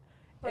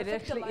 It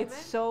perfect actually, alignment.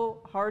 it's so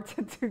hard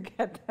to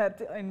get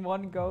that in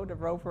one go, the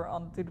rover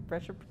onto the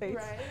pressure plates.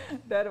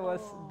 Right. That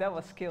was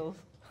skills.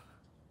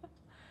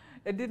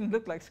 It didn't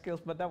look like skills,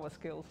 but that was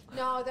skills.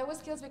 No, that was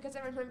skills because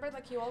I remember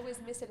like you always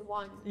miss it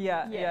one.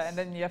 Yeah, yeah, Yes. and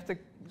then you have to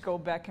go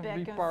back and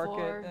repark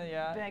forth, it.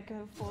 Yeah. Back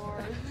and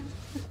forth.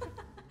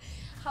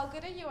 How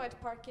good are you at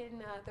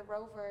parking the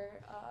rover,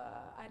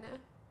 Anna,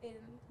 in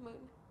Moon?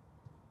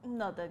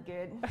 Not that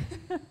good.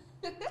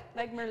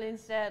 Like Merlin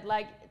said,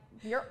 like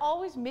you're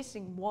always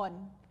missing one,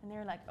 and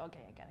they're like, okay,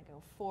 I gotta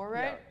go forward,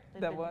 Yeah,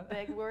 a that bit one.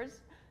 backwards.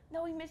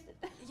 No, he missed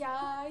it.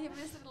 Yeah, he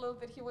missed it a little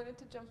bit. He wanted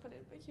to jump on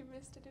it, but he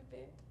missed it a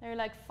bit. They're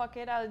like, fuck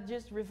it, I'll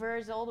just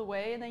reverse all the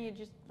way, and then you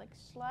just like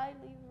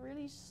slightly,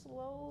 really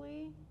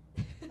slowly,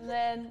 and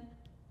then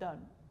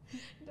done.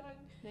 Done.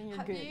 Then you're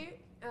Have good.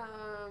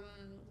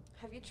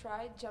 you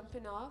tried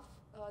jumping off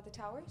the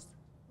towers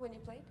when you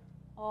played?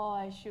 Oh,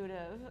 I should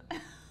have.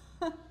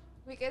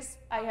 Because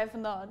I have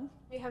none.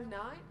 we have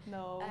not.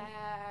 No.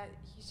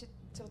 You should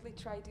totally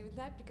try doing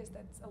that because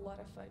that's a lot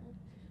of fun.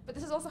 But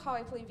this is also how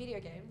I play video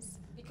games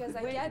because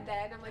I Wait. get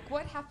that and I'm like,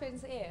 what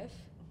happens if?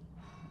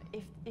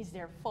 Is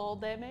there fall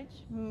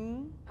damage?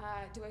 Hmm.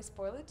 Do I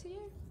spoil it to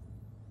you?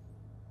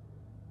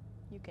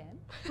 You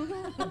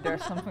can.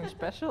 There's something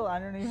special, I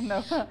don't even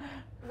know.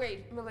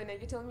 Wait, Melina,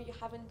 you're telling me you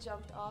haven't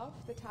jumped off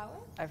the tower?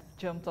 I've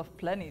jumped off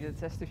plenty to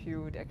test if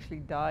you would actually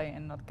die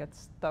and not get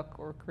stuck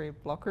or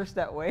create blockers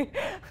that way.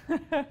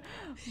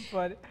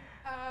 But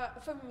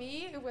For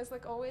me, it was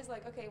like always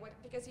like, okay,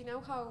 because you know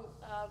how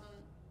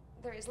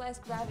there is less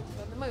gravity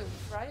on the moon,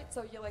 right?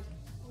 So you're like,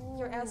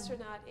 your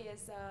astronaut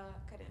is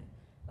kind of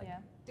like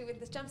doing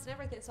these jumps and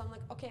everything. So I'm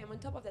like, okay, I'm on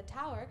top of the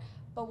tower,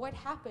 but what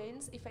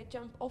happens if I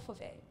jump off of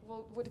it?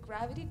 Would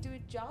gravity do a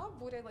job?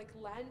 Would I like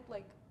land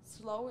like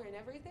slower and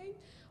everything?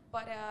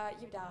 But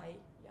you die.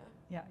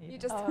 yeah, You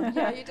just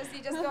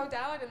you just go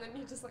down and then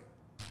you just like.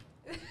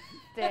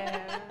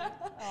 Damn.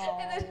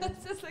 And then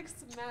it's just like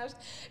smashed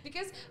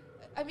because.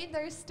 I mean,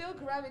 there is still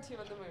gravity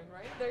on the moon,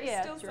 right? There is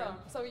still true. some.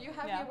 So you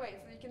have your weight,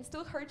 so you can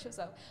still hurt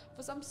yourself.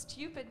 For some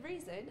stupid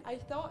reason, I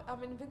thought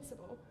I'm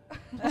invincible.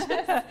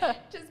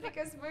 just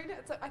because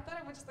so I thought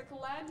I would just like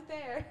land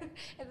there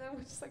and then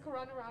would just like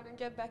run around and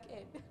get back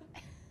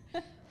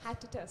in.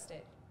 Had to test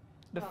it.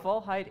 the fall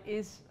height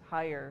is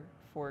higher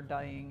for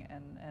dying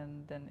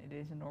and than it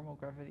is in normal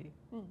gravity.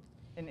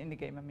 In the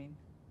game, I mean.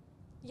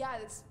 Yeah,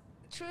 that's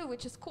true,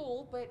 which is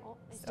cool, but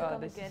Still gonna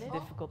this get is it. a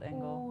difficult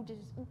angle. Ooh, this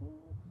is,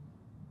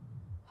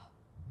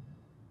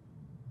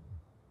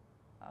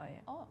 Oh yeah.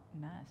 oh,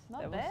 Nice.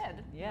 not That was-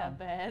 bad. yeah. Not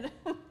bad.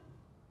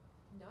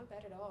 not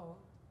bad at all.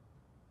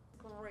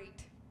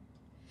 Great.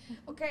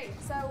 Okay,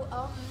 so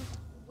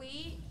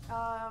we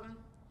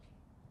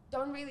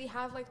don't really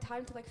have like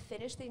time to like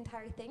finish the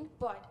entire thing,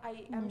 but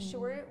I am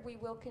sure we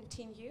will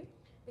continue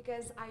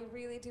because I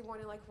really do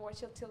want to like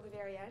watch it till the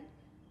very end.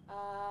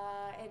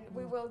 And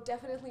we will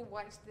definitely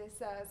watch this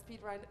speed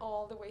run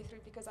all the way through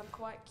because I'm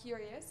quite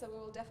curious. So we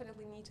will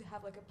definitely need to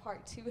have like a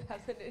part 2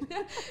 happening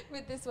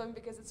with this one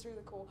because it's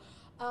really cool.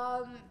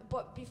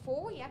 But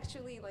before we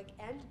actually like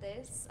end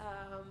this,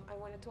 I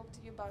want to talk to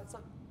you about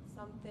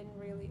something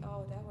really.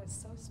 Oh, that was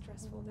so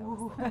stressful. That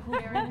was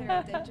very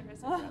very dangerous.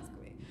 If you ask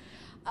me.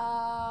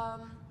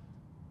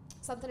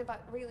 Something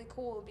about really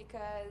cool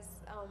because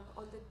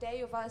on the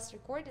day of us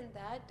recording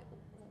that,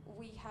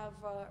 we have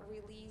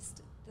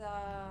released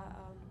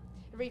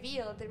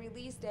revealed the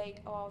release date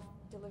of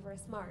Deliver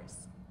Us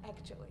Mars.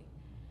 Actually,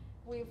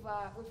 we've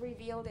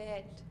revealed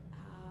it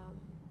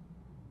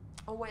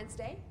on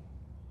Wednesday.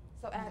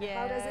 So Anna,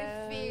 how does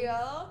it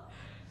feel?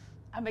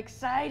 I'm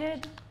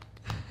excited.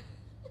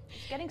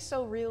 It's getting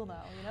so real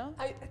now, you know?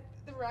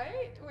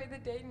 Right? With the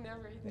date and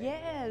everything.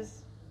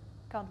 Yes.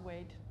 Can't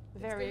wait.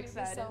 Very it's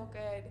gonna excited. be so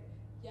good.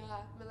 Yeah,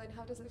 Milan,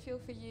 how does it feel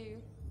for you?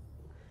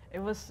 It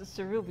was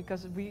surreal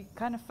because we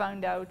kind of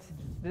found out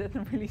the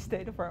release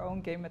date of our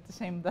own game at the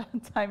same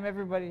time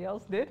everybody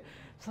else did.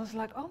 So I was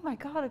like, oh my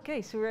god,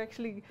 okay, so we're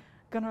actually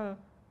gonna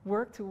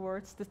work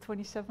towards the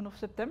 27th of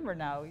September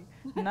now.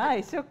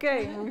 Nice,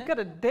 okay, we got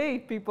a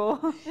date,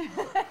 people.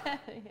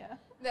 Yeah.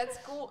 That's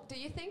cool. Do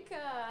you think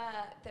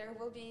there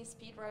will be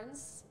speed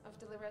runs of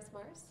Deliver Us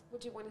Mars?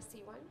 Would you want to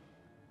see one?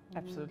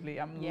 Absolutely,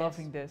 I'm Yes.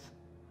 loving this.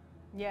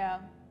 Yeah.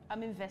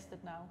 I'm invested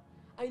now.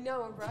 I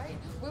know, right?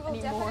 We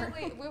Anymore.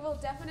 will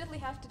definitely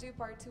have to do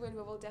part 2, and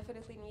we will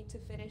definitely need to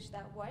finish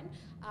that one.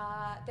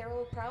 There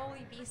will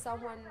probably be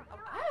someone.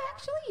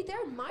 Actually,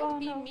 there might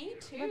be me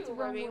too. That's the I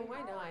wrong mean, way. why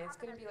not? It's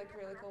gonna be like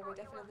really cool. We're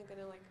definitely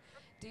gonna like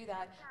do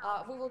that.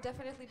 We will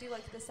definitely do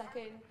like the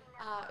second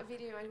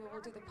video, and we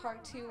will do the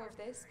part 2 of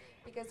this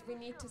because we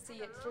need to see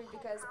it through.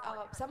 Because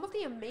some of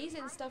the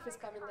amazing stuff is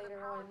coming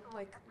later on,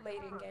 like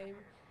late in game.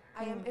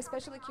 I am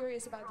especially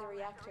curious about the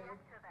reactor.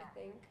 I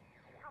think.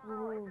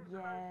 Oh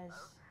yes.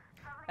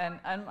 And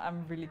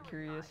I'm really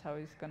curious how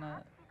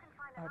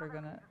they're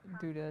gonna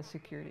do the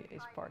security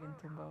ace part in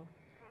Tombow.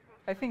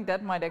 I think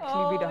that might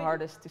actually be the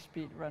hardest to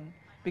speed run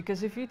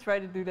because if you try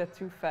to do that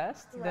too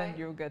fast, then Right.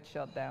 you'll get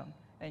shut down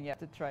and you have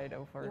to try it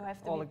over You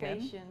have to all be again.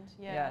 patient.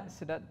 Yeah. Yeah,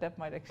 so that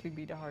might actually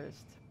be the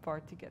hardest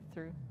part to get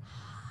through.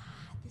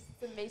 This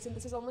is amazing.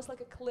 This is almost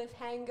like a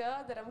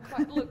cliffhanger that I'm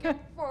quite looking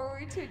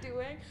forward to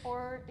doing.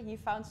 Or he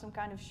found some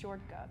kind of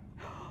shortcut.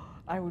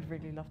 I would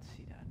really love to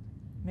see that.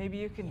 Maybe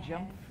you can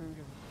jump through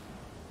the.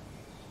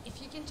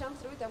 If you can jump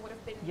through, that would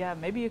have been. Yeah,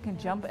 maybe you can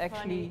jump Funny.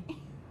 actually.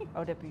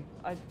 Oh, that'd be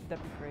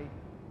great.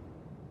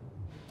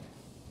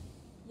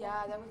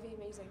 Yeah, that would be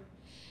amazing.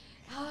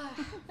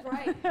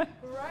 Right.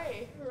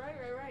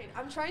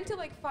 I'm trying to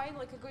like find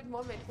like a good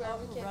moment where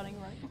we can Running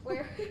right.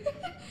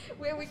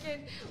 where we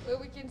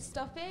can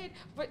stuff it.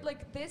 But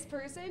like this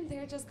person,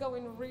 they're just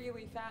going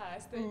really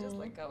fast. They're just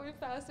like going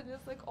fast and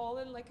it's like all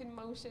in like in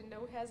motion,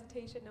 no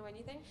hesitation, no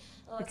anything.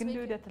 You can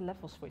do that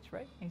level switch,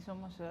 right? He's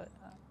almost they're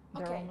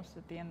Okay. almost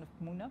at the end of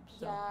Moon Up.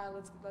 So. Yeah,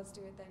 let's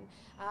do it then.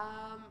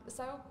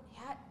 So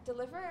yeah,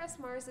 Deliver Us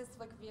Mars is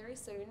like very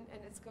soon,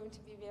 and it's going to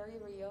be very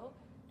real,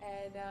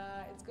 and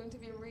it's going to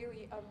be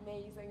really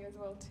amazing as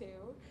well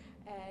too.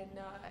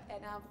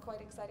 And I'm quite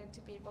excited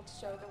to be able to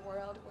show the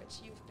world what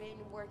you've been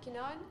working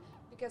on,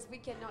 because we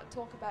cannot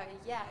talk about it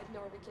yet,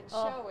 nor we can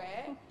show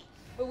it,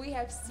 but we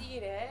have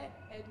seen it,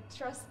 and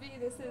trust me,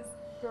 this is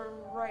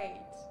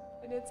great,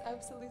 and it's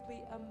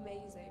absolutely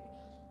amazing.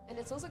 And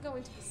it's also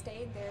going to be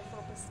staying there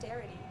for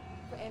posterity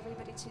for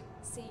everybody to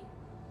see,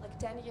 like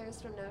 10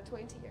 years from now,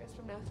 20 years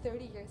from now,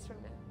 30 years from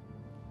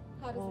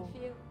now? How does it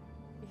feel?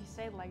 If you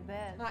say it like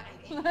that.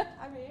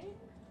 I mean,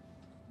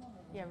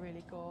 Yeah,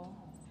 really cool.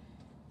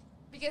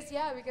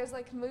 because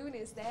like Moon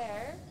is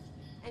there,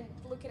 and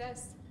look at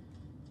us,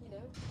 you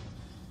know.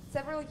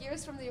 Several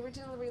years from the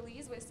original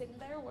release, we're sitting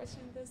there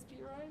watching the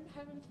speedrun,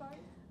 having fun.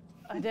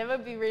 That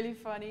would be really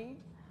funny.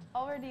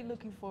 Already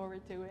looking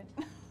forward to it.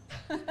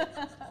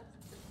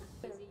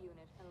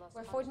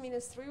 We're 40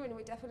 minutes through, and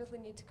we definitely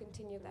need to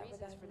continue that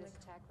without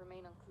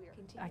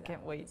I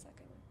can't wait.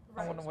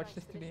 I want to watch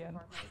this to the end.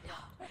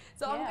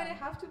 So I'm gonna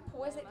have to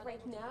pause it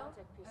right now.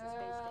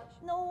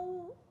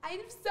 No. I'm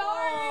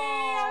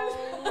sorry.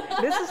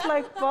 This is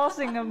like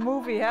pausing a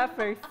movie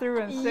halfway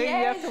through and saying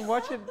you have to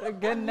watch it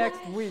again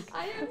next week.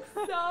 I am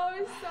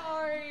so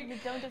sorry. You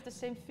don't have the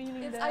same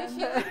feeling then. I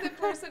feel like the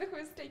person who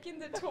is taking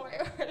the toy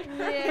away.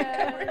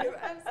 Yeah.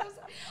 I'm so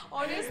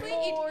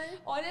sorry.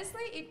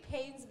 Honestly, it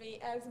pains me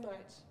as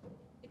much.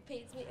 It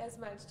pains me as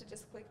much to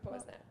just click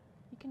pause now.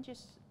 You can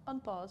just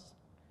unpause.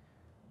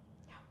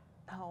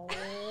 Oh.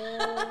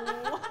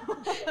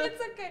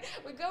 It's okay.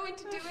 We're going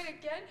to do it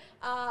again.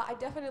 I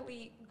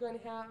definitely going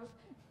to have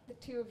the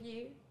two of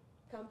you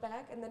come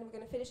back, and then we're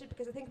going to finish it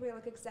because I think we're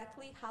like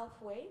exactly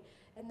halfway,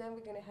 and then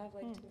we're going to have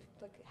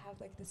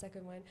like the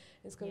second one.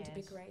 It's going to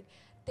be great.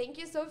 Thank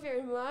you so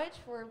very much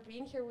for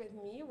being here with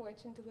me,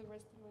 watching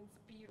Delivers the Moon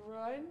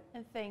speedrun.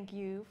 And thank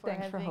you for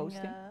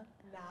hosting.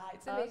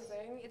 It's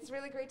amazing. It's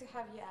really great to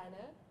have you,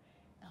 Anna,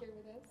 here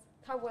with us.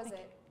 How was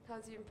it?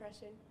 How's your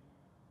impression?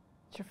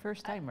 It's your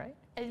first time, right?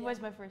 It was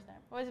my first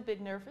time. I was a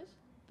bit nervous,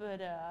 but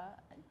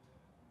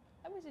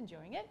I was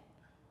enjoying it.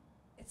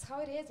 It's how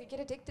it is. You get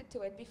addicted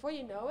to it. Before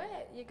you know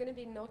it, you're going to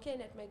be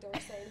knocking at my door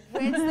saying,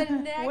 when's the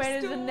next one? When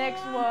is the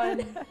next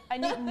one? I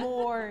need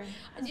more.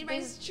 I need my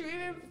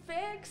streaming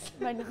fix.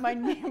 my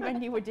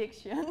new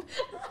addiction.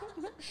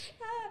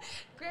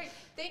 Great.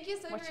 Thank you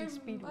so Watching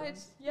very much.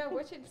 speedruns. Yeah,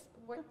 watching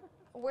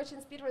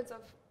speedruns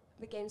of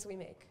the games we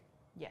make.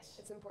 Yes.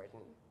 It's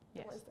important.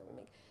 Yes. The ones that we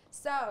make.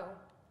 So,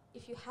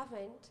 if you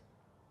haven't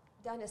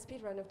done a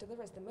speedrun of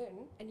Delivers the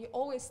Moon, and you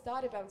always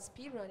thought about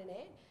speedrunning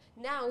it,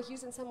 now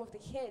using some of the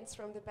hints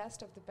from the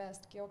best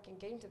KeokeN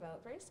game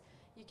developers,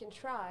 you can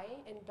try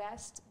and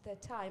best the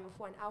time of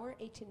 1 hour,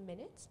 18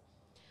 minutes.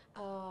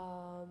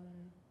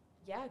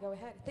 Yeah, go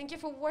ahead. Thank you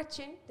for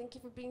watching. Thank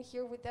you for being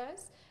here with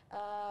us.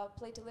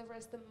 Play Deliver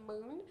Us the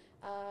Moon.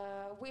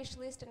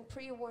 Wishlist and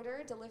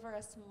pre-order Deliver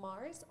Us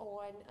Mars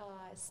on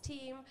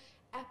Steam,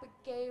 Epic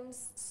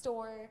Games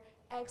Store,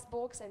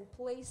 Xbox and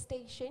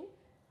PlayStation.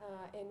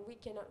 And we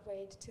cannot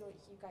wait till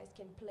you guys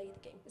can play the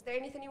game. Is there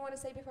anything you want to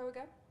say before we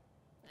go?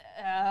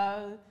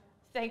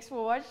 Thanks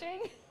for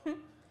watching.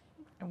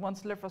 And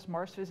once Deliver Us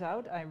Mars is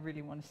out, I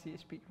really want to see a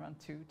speedrun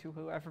to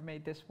whoever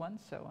made this one.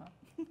 So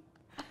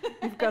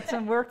we've got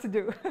some work to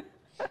do.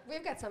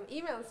 We've got some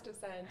emails to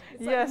send.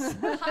 It's yes.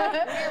 Like,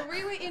 hi, we're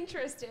really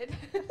interested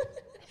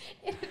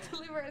in the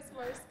Deliver Us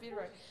Mars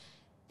speedrun.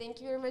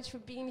 Thank you very much for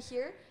being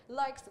here.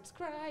 Like,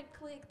 subscribe,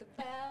 click the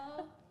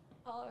bell,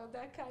 all of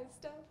that kind of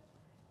stuff.